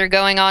rumors that are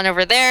going on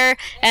over there.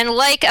 And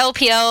like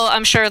LPL,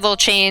 I'm sure they'll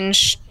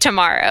change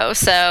tomorrow.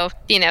 So,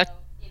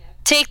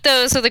 take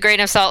those with a grain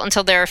of salt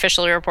until they're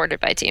officially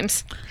reported by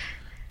teams.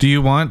 Do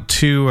you want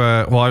to,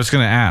 I was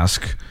going to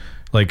ask,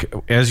 like,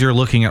 as you're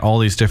looking at all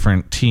these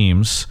different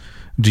teams,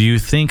 do you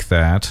think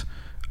that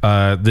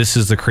this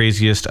is the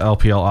craziest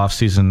LPL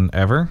offseason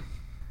ever?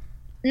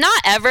 Not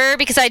ever,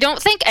 because I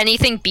don't think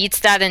anything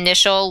beats that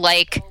initial,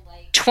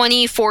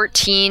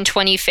 2014,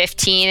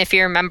 2015, if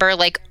you remember,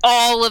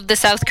 all of the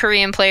South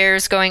Korean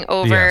players going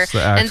over. Yes,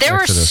 and there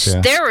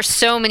Exodus, there were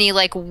so many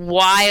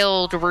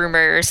wild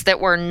rumors that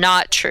were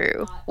not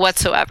true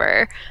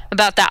whatsoever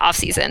about that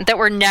offseason, that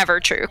were never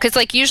true. Because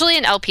usually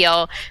in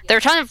LPL, there are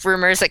a ton of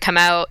rumors that come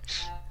out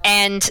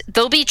and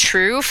they'll be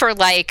true for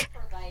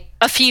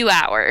a few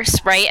hours,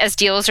 right, as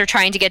deals are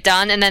trying to get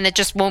done, and then it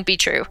just won't be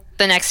true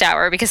the next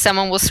hour because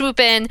someone will swoop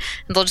in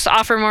and they'll just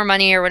offer more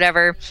money or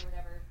whatever.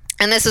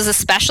 And this was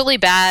especially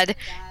bad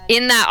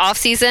in that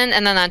offseason.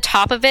 And then on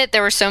top of it,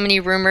 there were so many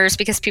rumors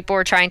because people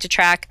were trying to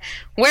track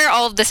where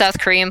all of the South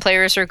Korean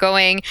players were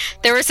going.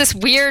 There was this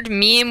weird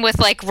meme with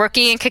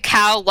Rookie and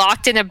Kakao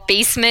locked in a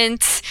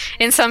basement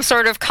in some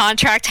sort of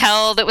contract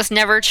hell that was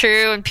never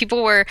true. And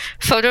people were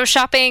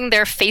photoshopping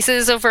their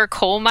faces over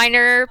coal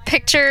miner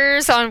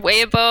pictures on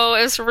Weibo.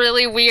 It was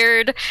really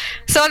weird.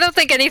 So I don't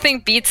think anything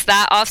beats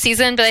that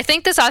offseason. But I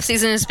think this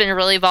offseason has been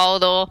really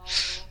volatile.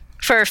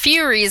 for a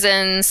few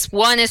reasons.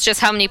 One is just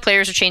how many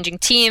players are changing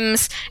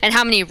teams and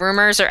how many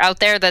rumors are out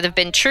there that have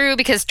been true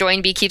because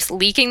Joinby keeps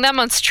leaking them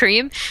on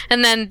stream.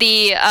 And then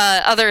the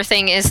other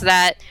thing is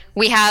that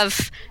we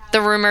have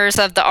the rumors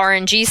of the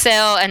RNG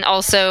sale and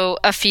also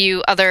a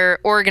few other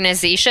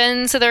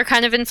organizations that are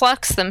kind of in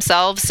flux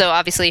themselves. So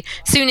obviously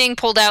Suning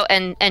pulled out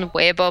and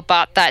Weibo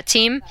bought that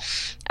team.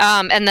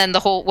 And then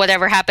the whole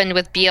whatever happened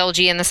with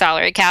BLG and the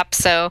salary cap.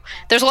 So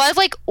there's a lot of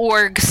like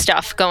org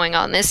stuff going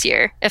on this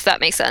year, if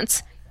that makes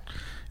sense.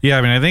 Yeah,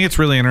 I mean, I think it's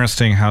really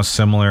interesting how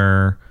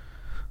similar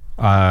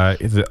a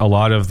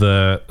lot of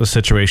the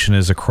situation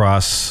is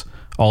across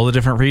all the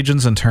different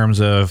regions in terms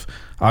of,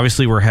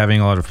 obviously we're having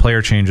a lot of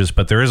player changes,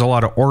 but there is a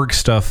lot of org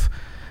stuff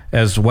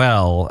as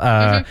well.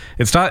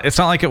 It's not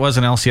like it was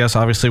in LCS,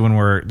 obviously, when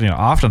we're,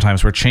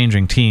 oftentimes we're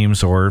changing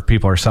teams or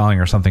people are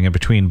selling or something in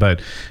between, but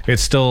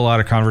it's still a lot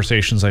of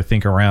conversations, I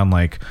think, around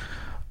like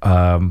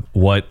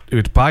what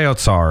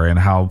buyouts are and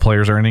how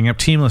players are ending up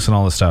teamless and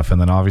all this stuff.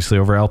 And then obviously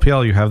over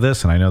LPL you have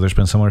this, and I know there's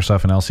been similar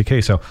stuff in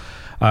LCK. So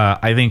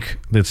I think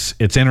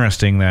it's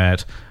interesting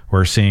that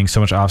we're seeing so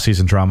much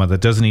off-season drama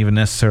that doesn't even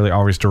necessarily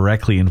always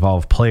directly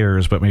involve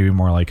players, but maybe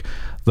more like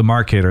the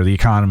market or the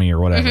economy or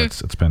whatever.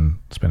 It's been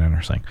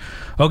interesting.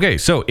 Okay,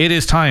 so it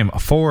is time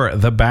for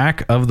the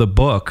back of the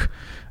book.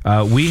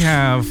 We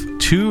have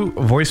 2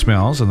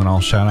 voicemails, and then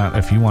I'll shout out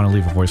if you want to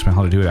leave a voicemail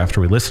how to do it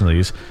after we listen to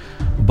these.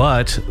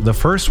 But the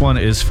first one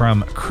is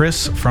from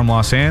Chris from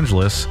Los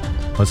Angeles.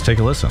 Let's take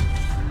a listen.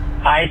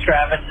 Hi,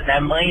 Travis and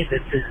Emily.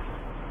 This is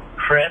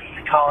Chris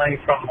calling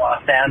from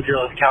Los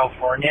Angeles,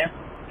 California.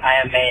 I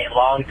am a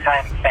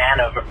longtime fan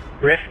of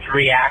Rift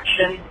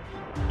Reaction.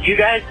 Do you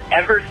guys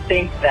ever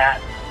think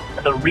that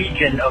the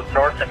region of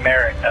North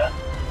America,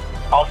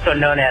 also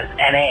known as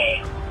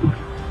NA,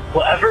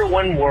 will ever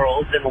win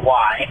Worlds, and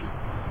why?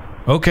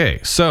 Okay,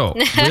 so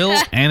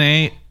will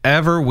NA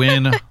ever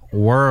win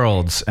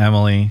Worlds,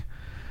 Emily?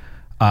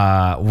 You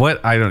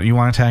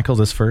want to tackle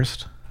this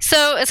first?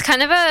 So it's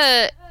kind of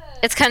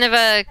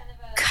a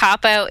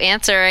cop-out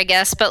answer, I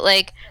guess, but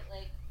like,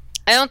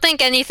 I don't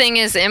think anything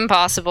is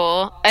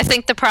impossible. I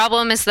think the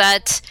problem is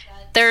that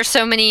there are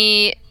so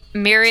many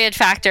myriad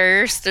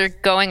factors that are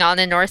going on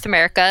in North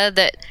America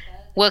that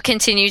will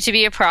continue to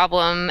be a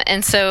problem.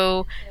 And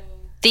so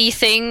the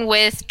thing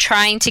with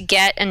trying to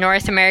get a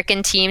North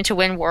American team to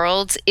win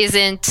Worlds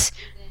isn't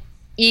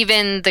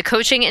even the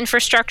coaching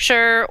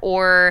infrastructure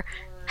or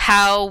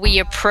how we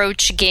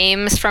approach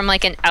games from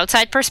like an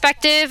outside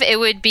perspective. It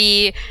would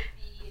be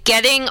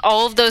getting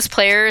all of those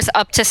players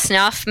up to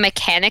snuff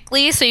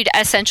mechanically. So you'd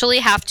essentially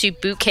have to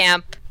boot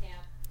camp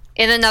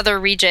in another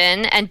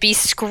region and be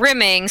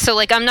scrimming. So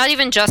like, I'm not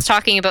even just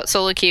talking about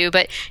solo queue,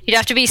 but you'd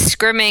have to be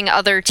scrimming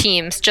other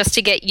teams just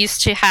to get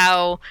used to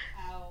how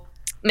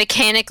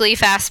mechanically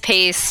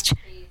fast-paced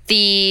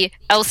the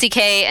LCK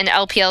and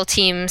LPL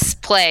teams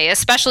play,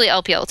 especially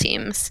LPL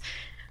teams.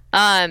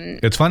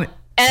 It's funny.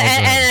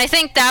 And I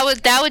think that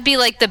would be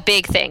like the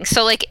big thing.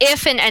 So like,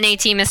 if an NA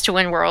team is to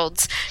win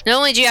Worlds, not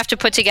only do you have to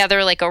put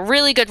together like a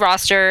really good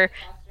roster,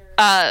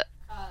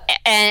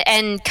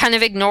 and kind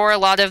of ignore a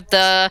lot of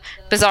the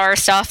bizarre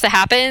stuff that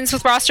happens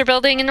with roster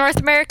building in North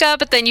America,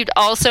 but then you'd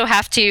also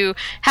have to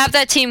have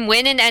that team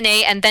win in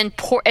NA and then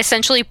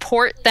essentially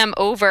port them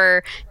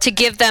over to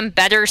give them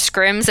better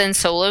scrims and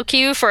solo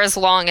queue for as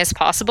long as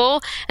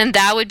possible, and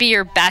that would be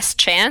your best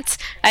chance.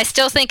 I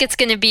still think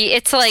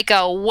it's like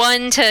a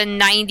 1 to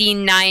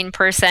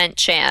 99%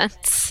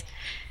 chance.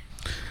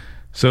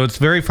 So it's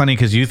very funny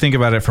because you think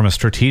about it from a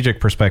strategic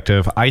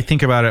perspective. I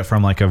think about it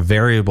from like a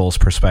variables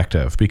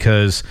perspective,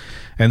 because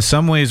in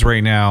some ways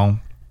right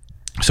now,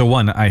 so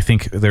one, I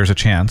think there's a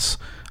chance.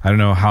 I don't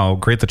know how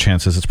great the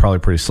chance is. It's probably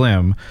pretty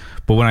slim.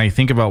 But when I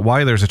think about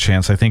why there's a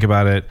chance, I think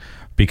about it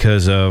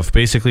because of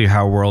basically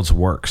how Worlds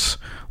works,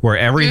 where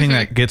everything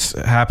that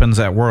happens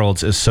at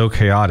Worlds is so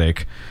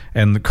chaotic.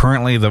 And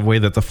currently the way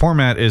that the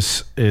format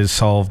is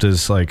solved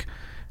is like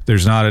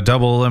there's not a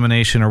double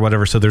elimination or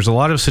whatever. So there's a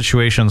lot of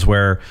situations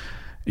where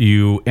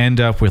you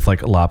end up with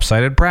like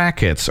lopsided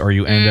brackets, or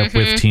you end up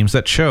with teams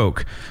that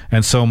choke.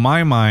 And so in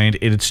my mind,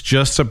 it's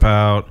just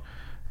about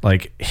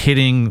like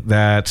hitting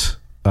that,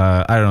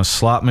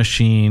 slot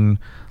machine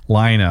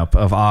lineup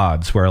of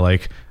odds where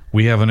like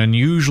we have an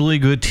unusually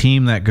good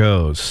team that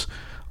goes.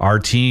 Our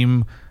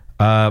team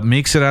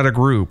makes it out of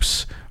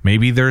groups.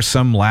 Maybe there's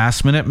some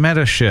last minute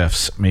meta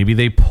shifts. Maybe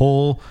they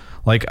pull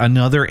like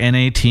another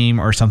NA team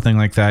or something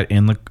like that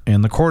in the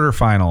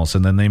quarterfinals,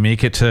 and then they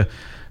make it to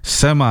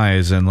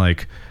semis, and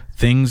like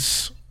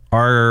things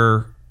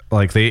are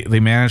like they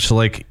manage to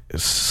like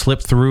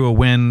slip through a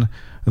win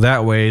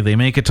that way. They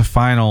make it to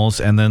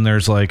finals, and then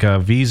there's like a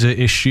visa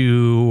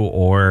issue,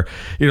 or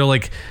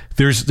like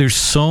there's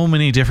so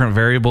many different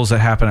variables that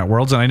happen at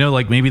Worlds. And I know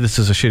like maybe this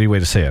is a shitty way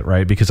to say it,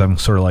 right? Because I'm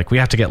sort of like, we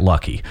have to get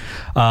lucky.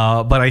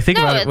 But I think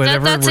about it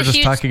whenever we're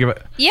just talking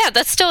about. Yeah,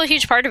 that's still a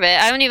huge part of it.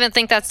 I don't even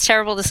think that's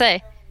terrible to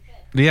say.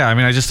 Yeah, I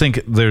mean, I just think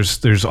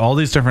there's all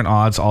these different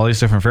odds, all these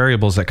different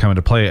variables that come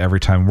into play every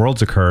time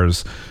Worlds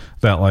occurs,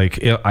 that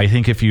like I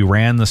think if you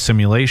ran the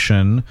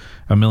simulation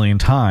a million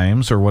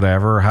times or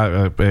whatever,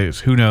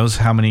 who knows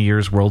how many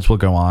years Worlds will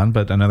go on,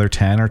 but another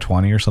 10 or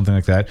 20 or something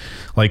like that,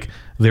 like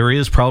there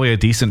is probably a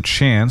decent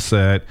chance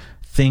that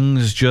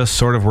things just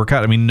sort of work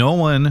out. I mean, no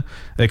one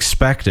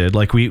expected,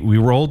 like we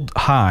rolled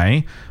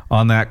high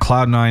on that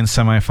Cloud9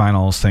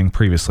 semifinals thing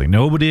previously.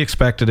 Nobody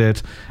expected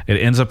it. It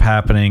ends up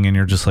happening, and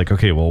you're just like,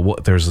 okay, well,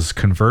 there's this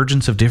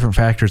convergence of different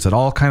factors that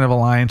all kind of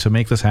align to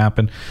make this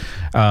happen.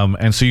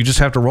 And so you just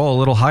have to roll a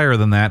little higher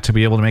than that to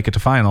be able to make it to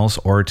finals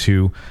or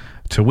to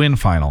win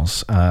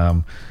finals.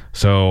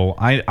 So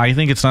I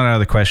think it's not out of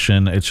the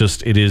question.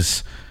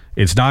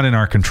 It's not in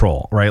our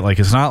control, right? Like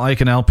it's not like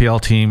an LPL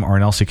team or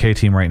an LCK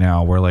team right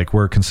now where like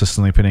we're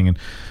consistently putting in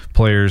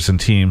players and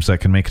teams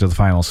that can make it to the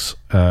finals.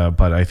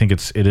 But I think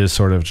it is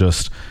sort of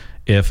just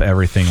if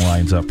everything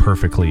lines up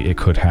perfectly, it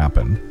could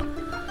happen.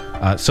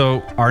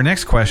 So our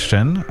next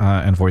question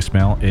and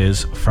voicemail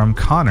is from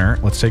Connor.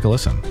 Let's take a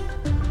listen.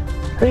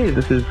 Hey,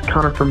 this is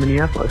Connor from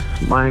Minneapolis.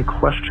 My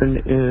question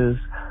is,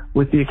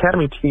 with the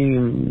academy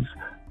teams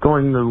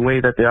going the way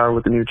that they are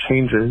with the new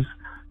changes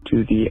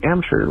to the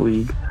amateur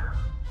league,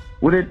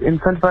 would it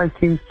incentivize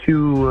teams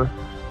to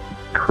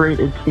create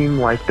a team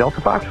like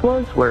Delta Fox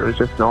was, where it was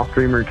just an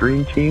all-streamer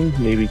dream team,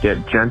 maybe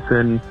get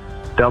Jensen,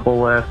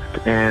 Double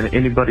Lift, and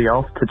anybody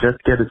else to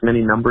just get as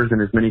many numbers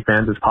and as many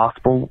fans as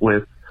possible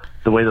with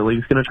the way the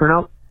league's going to turn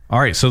out? All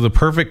right, so the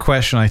perfect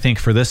question, I think,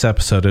 for this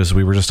episode is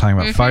we were just talking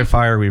about Five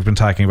Fire. We've been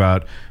talking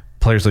about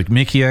players like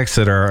Mickey X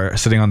that are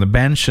sitting on the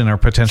bench and are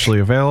potentially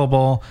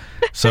available.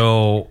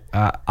 So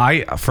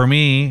I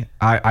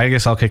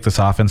guess I'll kick this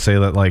off and say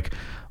that, like,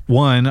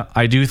 one,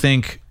 I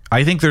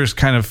think there's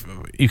kind of,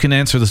 you can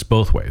answer this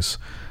both ways.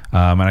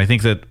 And I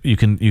think that you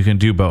can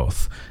do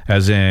both,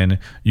 as in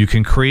you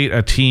can create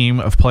a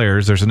team of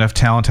players. There's enough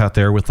talent out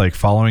there with like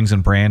followings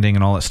and branding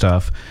and all that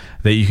stuff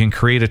that you can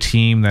create a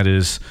team that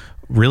is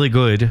really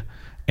good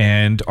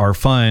and are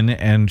fun.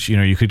 And, you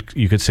know, you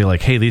could say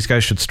like, hey, these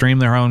guys should stream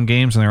their own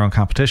games and their own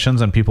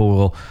competitions and people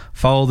will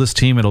follow this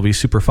team. It'll be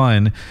super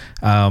fun.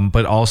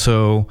 But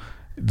also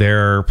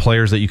there are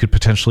players that you could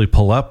potentially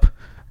pull up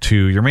to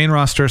your main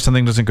roster if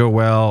something doesn't go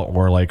well,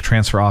 or like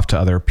transfer off to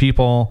other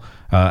people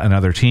and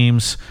other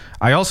teams.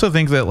 I also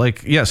think that,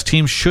 like, yes,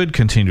 teams should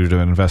continue to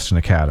invest in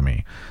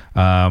academy.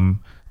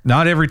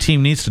 Not every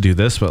team needs to do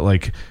this, but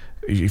like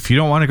if you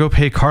don't want to go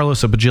pay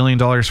Carlos $1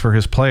 bajillion for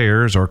his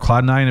players, or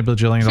Cloud9 $1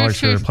 bajillion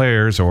for their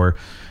players, or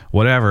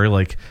whatever,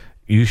 like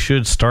you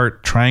should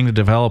start trying to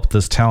develop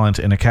this talent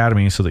in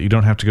academy so that you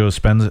don't have to go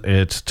spend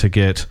it to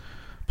get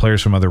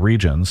players from other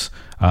regions.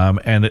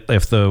 And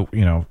if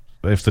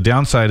the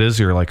downside is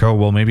you're like, oh,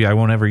 well, maybe I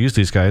won't ever use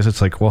these guys,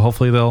 it's like, well,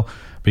 hopefully they'll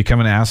become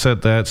an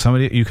asset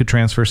that you could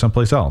transfer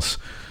someplace else.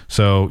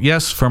 So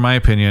yes, for my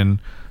opinion,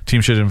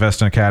 teams should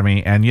invest in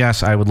academy. And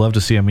yes, I would love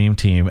to see a meme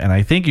team. And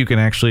I think you can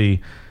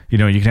actually, you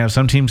can have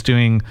some teams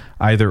doing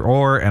either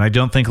or. And I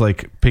don't think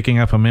like picking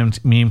up a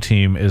meme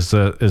team is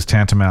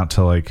tantamount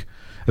to, like,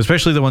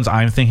 especially the ones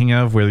I'm thinking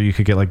of, where you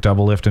could get like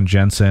Double Lift and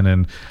Jensen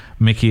and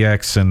Mickey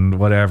X and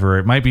whatever.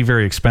 It might be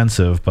very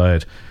expensive,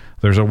 but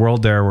there's a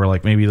world there where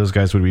like maybe those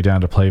guys would be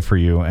down to play for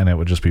you and it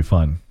would just be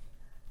fun.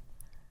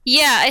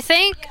 Yeah, I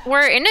think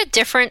we're in a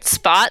different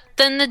spot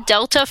than the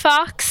Delta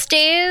Fox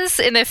days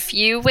in a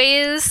few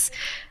ways.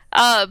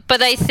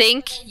 But I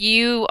think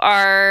you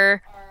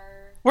are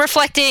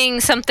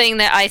reflecting something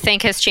that I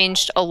think has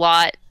changed a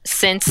lot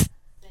since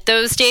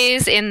those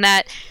days, in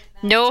that,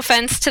 no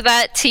offense to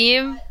that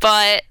team,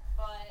 but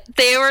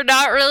they were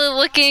not really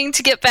looking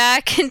to get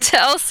back into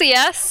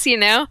LCS,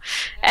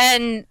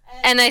 And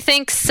I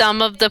think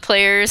some of the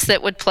players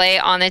that would play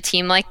on a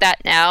team like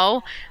that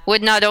now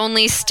would not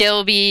only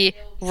still be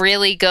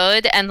really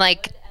good and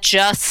like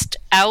just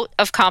out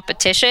of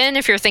competition,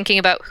 if you're thinking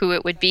about who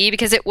it would be,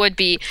 because it would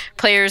be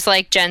players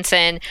like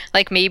Jensen,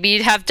 like maybe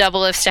you'd have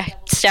Double Lift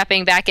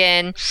stepping back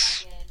in.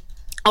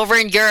 Over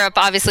in Europe,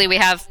 obviously we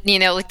have,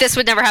 like this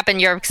would never happen in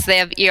Europe because they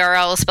have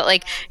ERLs, but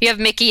like you have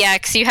Mickey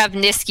X, you have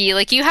Niski,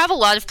 like you have a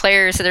lot of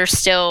players that are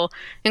still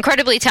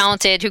incredibly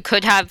talented who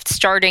could have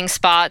starting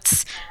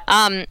spots.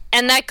 And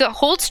that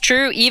holds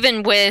true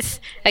even with,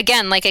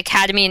 again, like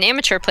academy and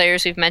amateur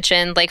players we've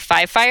mentioned, like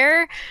Five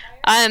Fire.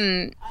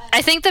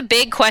 I think the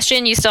big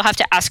question you still have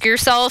to ask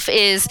yourself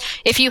is,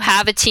 if you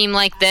have a team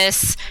like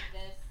this,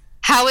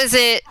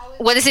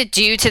 what does it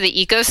do to the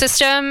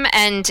ecosystem?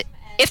 And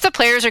if the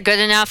players are good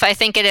enough, I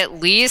think it at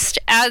least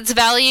adds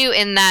value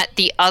in that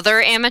the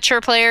other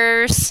amateur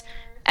players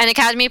and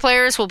academy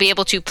players will be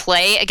able to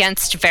play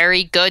against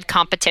very good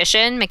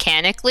competition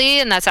mechanically,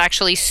 and that's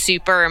actually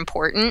super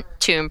important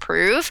to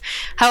improve.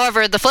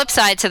 However, the flip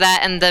side to that,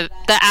 and the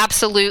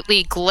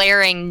absolutely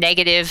glaring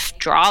negative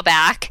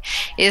drawback,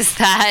 is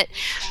that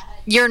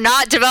you're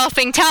not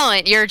developing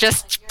talent. You're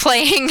just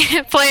playing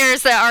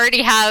players that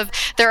already have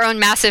their own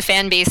massive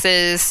fan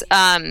bases.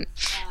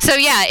 So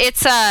yeah,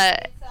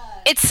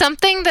 it's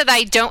something that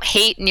I don't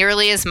hate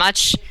nearly as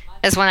much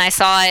as when I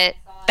saw it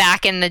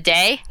back in the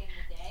day,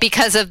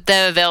 because of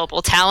the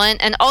available talent,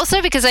 and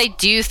also because I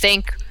do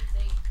think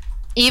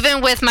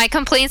even with my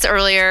complaints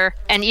earlier,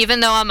 and even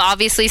though I'm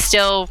obviously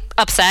still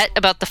upset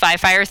about the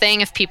fire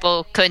thing, if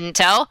people couldn't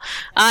tell,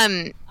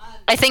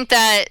 I think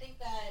that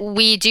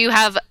we do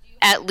have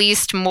at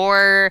least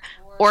more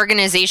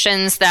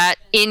organizations that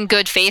in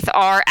good faith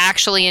are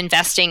actually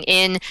investing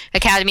in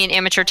academy and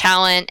amateur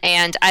talent.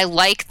 And I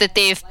like that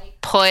they've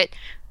put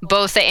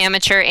both the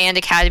amateur and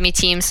academy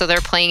teams so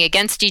they're playing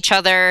against each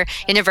other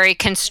in a very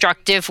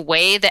constructive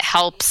way that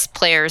helps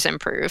players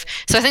improve.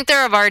 So I think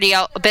there have already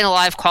been a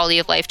lot of quality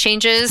of life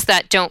changes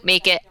that don't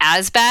make it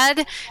as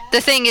bad.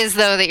 The thing is,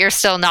 though, that you're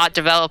still not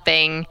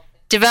developing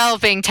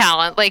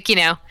talent. Like,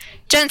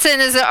 Jensen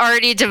has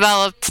already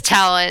developed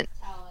talent,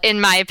 in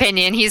my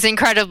opinion. He's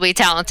incredibly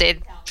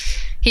talented.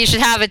 He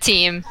should have a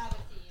team.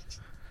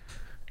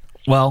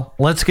 Well,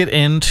 let's get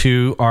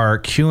into our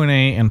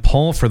Q&A and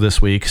poll for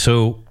this week.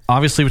 So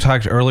obviously we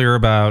talked earlier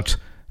about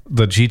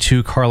the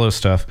G2 Carlos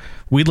stuff.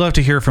 We'd love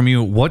to hear from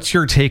you. What's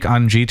your take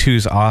on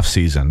G2's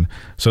offseason?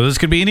 So this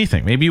could be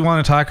anything. Maybe you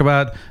want to talk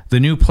about the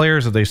new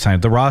players that they've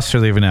signed, the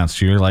roster they've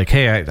announced. You're like,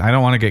 hey, I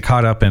don't want to get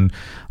caught up in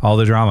all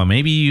the drama.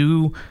 Maybe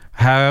you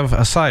have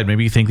a side.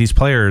 Maybe you think these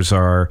players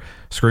are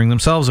screwing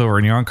themselves over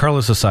and you're on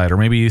Carlos' side, or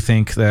maybe you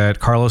think that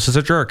Carlos is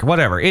a jerk,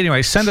 whatever.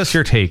 Anyway, send us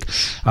your take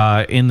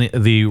in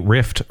the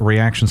Rift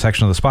reaction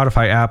section of the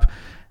Spotify app.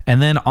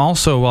 And then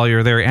also, while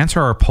you're there,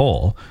 answer our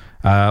poll.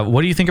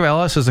 What do you think of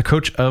LS as the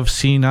coach of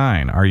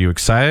C9? Are you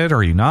excited?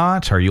 Are you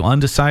not? Are you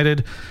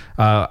undecided?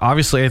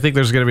 Obviously, I think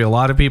there's going to be a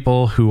lot of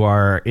people who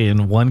are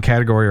in one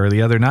category or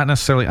the other, not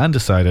necessarily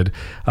undecided,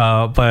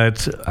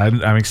 but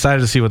I'm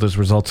excited to see what those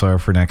results are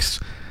for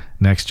next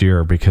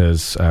year,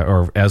 because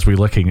or as we're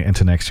looking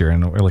into next year,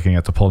 and we're looking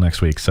at the poll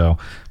next week. So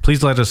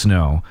please let us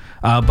know.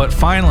 But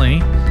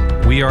finally,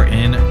 we are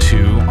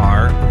into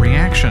our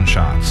reaction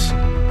shots.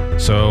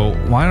 So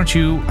why don't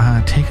you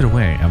take it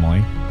away,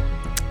 Emily?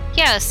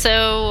 Yeah,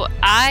 so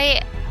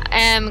I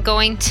am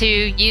going to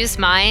use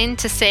mine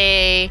to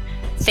say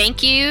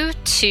thank you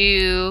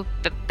to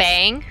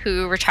Bang,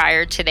 who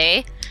retired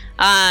today.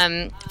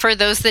 For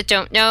those that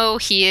don't know,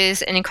 he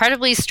is an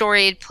incredibly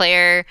storied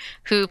player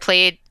who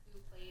played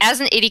as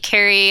an AD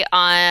carry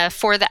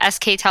for the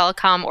SK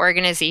Telecom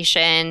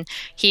organization.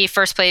 He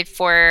first played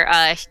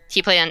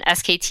he played on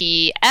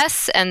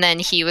SKTS, and then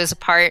he was a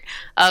part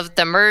of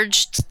the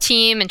merged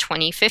team in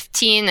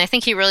 2015. I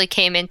think he really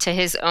came into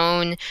his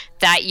own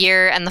that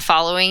year and the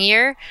following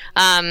year.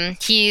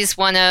 He's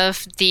one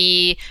of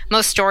the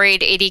most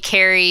storied AD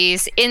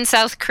carries in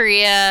South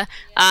Korea,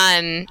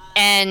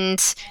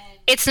 and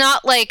it's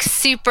not like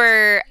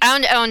super,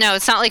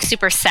 it's not like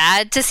super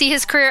sad to see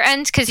his career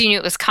end, because you knew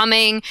it was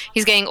coming.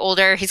 He's getting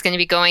older. He's going to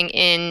be going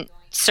in,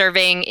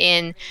 serving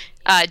in,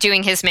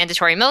 doing his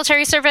mandatory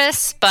military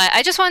service. But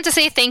I just wanted to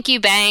say thank you,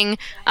 Bang,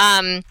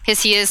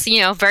 because he is,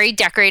 very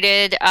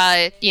decorated,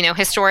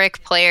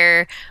 historic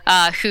player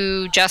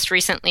who just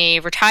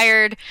recently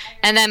retired.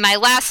 And then my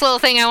last little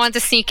thing I want to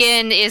sneak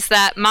in is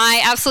that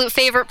my absolute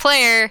favorite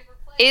player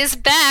is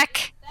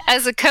back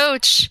as a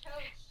coach.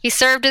 He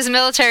served his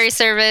military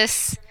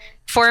service.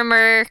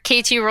 Former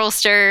KT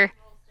Rolster,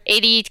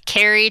 AD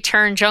carry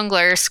turned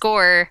jungler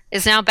scorer,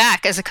 is now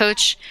back as a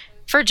coach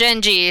for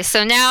Gen G.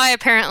 So now I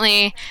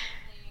apparently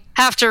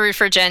have to root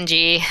for Gen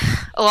G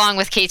along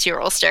with KT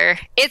Rolster.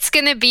 It's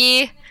going to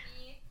be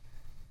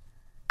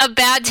a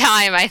bad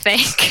time, I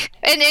think.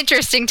 An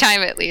interesting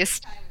time, at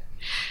least.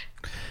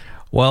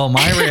 Well,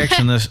 my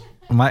reaction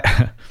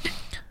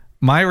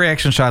my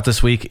reaction shot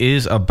this week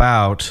is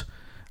about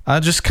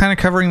just kind of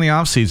covering the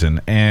off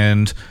season.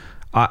 And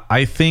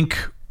I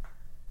think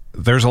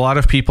there's a lot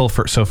of people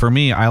for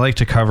me, I like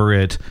to cover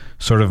it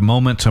sort of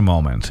moment to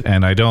moment.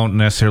 And I don't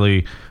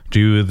necessarily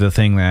do the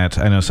thing that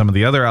I know some of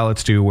the other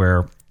outlets do,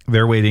 where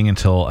they're waiting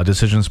until a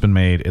decision's been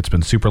made, it's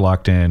been super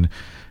locked in,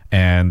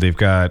 and they've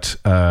got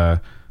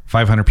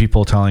 500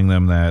 people telling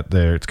them that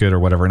it's good or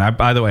whatever. And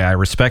by the way, I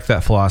respect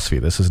that philosophy.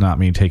 This is not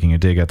me taking a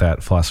dig at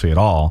that philosophy at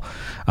all.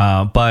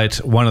 But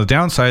one of the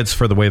downsides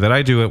for the way that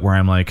I do it, where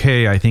I'm like,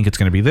 hey, I think it's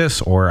going to be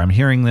this, or I'm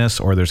hearing this,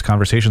 or there's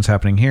conversations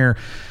happening here,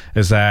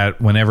 is that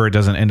whenever it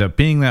doesn't end up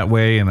being that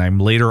way, and I'm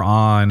later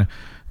on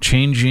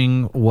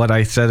changing what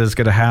I said is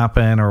going to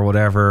happen or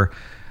whatever,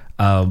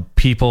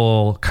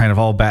 people kind of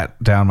all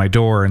bat down my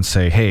door and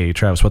say, hey,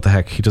 Travis, what the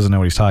heck? He doesn't know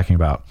what he's talking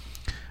about.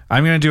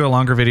 I'm going to do a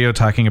longer video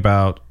talking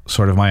about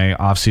sort of my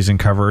off-season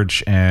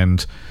coverage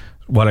and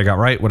what I got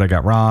right, what I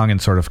got wrong,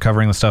 and sort of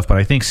covering the stuff. But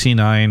I think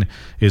C9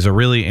 is a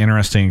really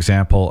interesting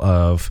example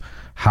of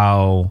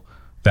how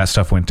that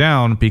stuff went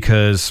down,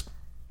 because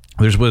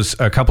there was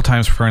a couple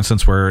times, for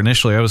instance, where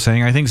initially I was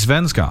saying, I think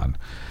Sven's gone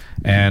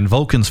and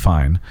Vulcan's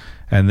fine.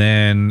 And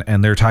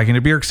they're talking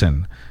to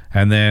Bjergsen.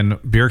 And then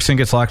Bjergsen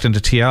gets locked into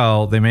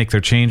TL, they make their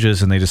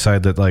changes, and they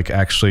decide that, like,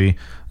 actually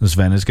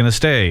Sven is going to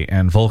stay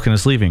and Vulcan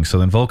is leaving. So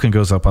then Vulcan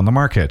goes up on the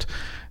market.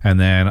 And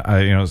then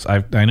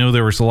I know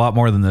there was a lot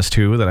more than this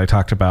too that I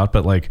talked about,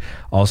 but like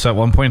also at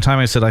one point in time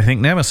I said I think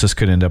Nemesis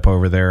could end up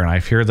over there, and I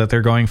fear that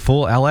they're going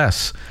full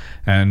LS.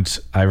 And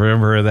I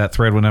remember that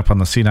thread went up on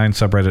the C9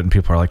 subreddit, and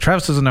people are like,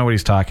 Travis doesn't know what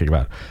he's talking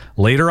about.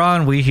 Later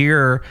on, we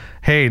hear,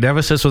 hey,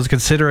 Nemesis was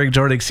considering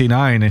joining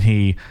C9, and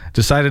he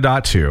decided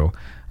not to.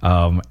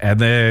 And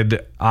then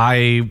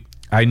I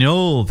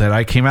know that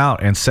I came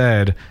out and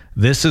said,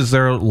 this is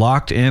their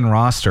locked-in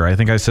roster. I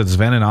think I said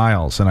Sven and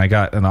Isles,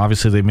 and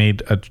obviously they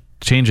made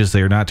changes.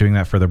 They are not doing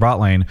that for their bot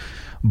lane.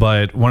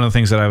 But one of the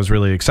things that I was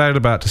really excited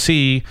about to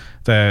see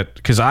that,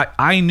 because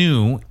I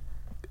knew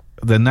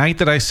the night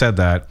that I said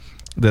that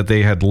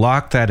they had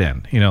locked that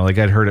in. Like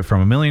I'd heard it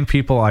from a million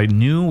people. I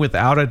knew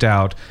without a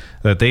doubt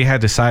that they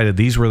had decided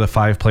these were the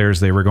 5 players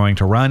they were going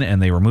to run,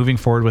 and they were moving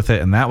forward with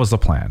it, and that was the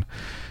plan.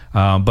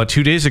 But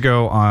 2 days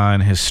ago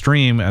on his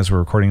stream, as we're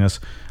recording this,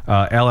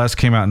 LS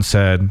came out and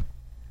said,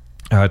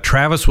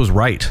 Travis was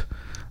right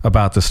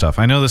about this stuff.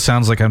 I know this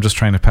sounds like I'm just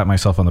trying to pat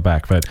myself on the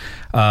back, but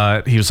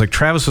he was like,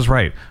 Travis was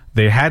right.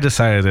 They had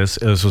decided this.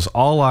 This was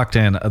all locked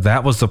in.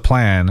 That was the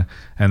plan,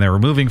 and they were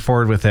moving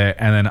forward with it,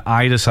 and then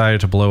I decided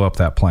to blow up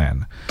that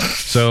plan.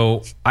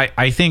 So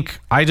I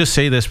think I just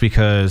say this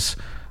because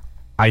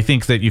I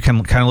think that you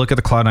can kind of look at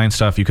the Cloud9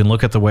 stuff. You can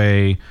look at the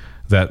way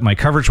that my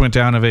coverage went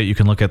down of it. You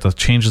can look at the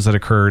changes that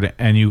occurred,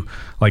 and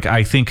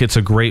I think it's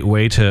a great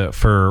way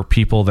for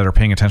people that are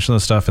paying attention to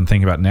this stuff and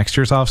thinking about next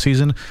year's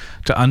offseason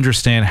to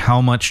understand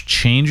how much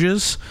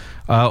changes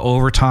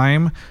over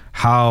time,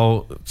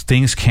 how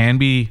things can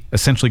be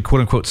essentially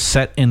quote unquote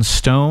set in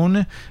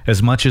stone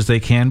as much as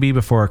they can be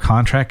before a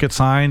contract gets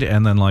signed,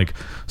 and then like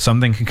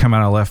something can come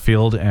out of left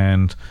field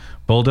and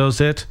bulldoze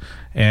it.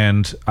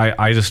 And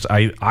I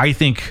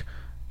think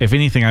if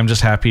anything, I'm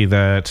just happy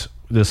that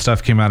this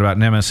stuff came out about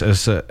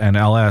Nemesis and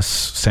LS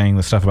saying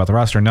the stuff about the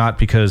roster, not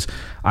because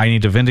I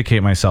need to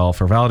vindicate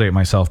myself or validate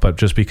myself, but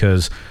just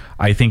because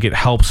I think it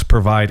helps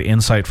provide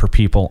insight for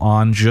people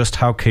on just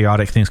how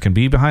chaotic things can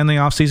be behind the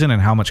offseason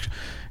and how much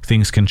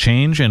things can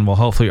change, and will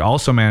hopefully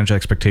also manage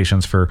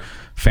expectations for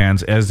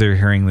fans as they're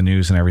hearing the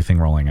news and everything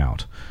rolling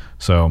out.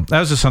 So that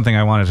was just something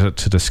I wanted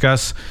to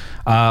discuss.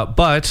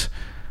 But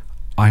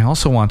I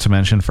also want to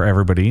mention for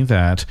everybody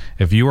that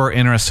if you are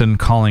interested in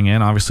calling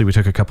in, obviously we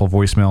took a couple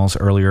voicemails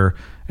earlier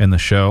in the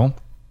show.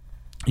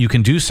 You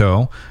can do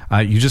so.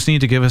 You just need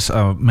to give us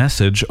a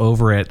message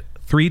over at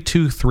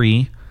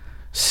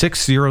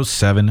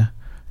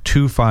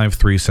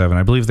 323-607-2537.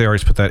 I believe they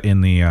always put that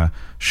in the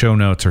show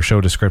notes or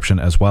show description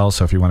as well,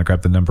 so if you want to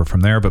grab the number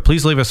from there. But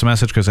please leave us a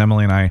message, because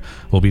Emily and I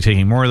will be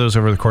taking more of those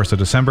over the course of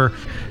December.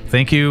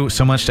 Thank you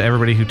so much to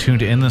everybody who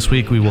tuned in this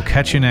week. We will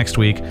catch you next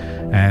week,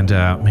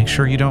 and make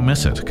sure you don't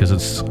miss it,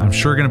 because I'm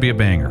sure going to be a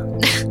banger.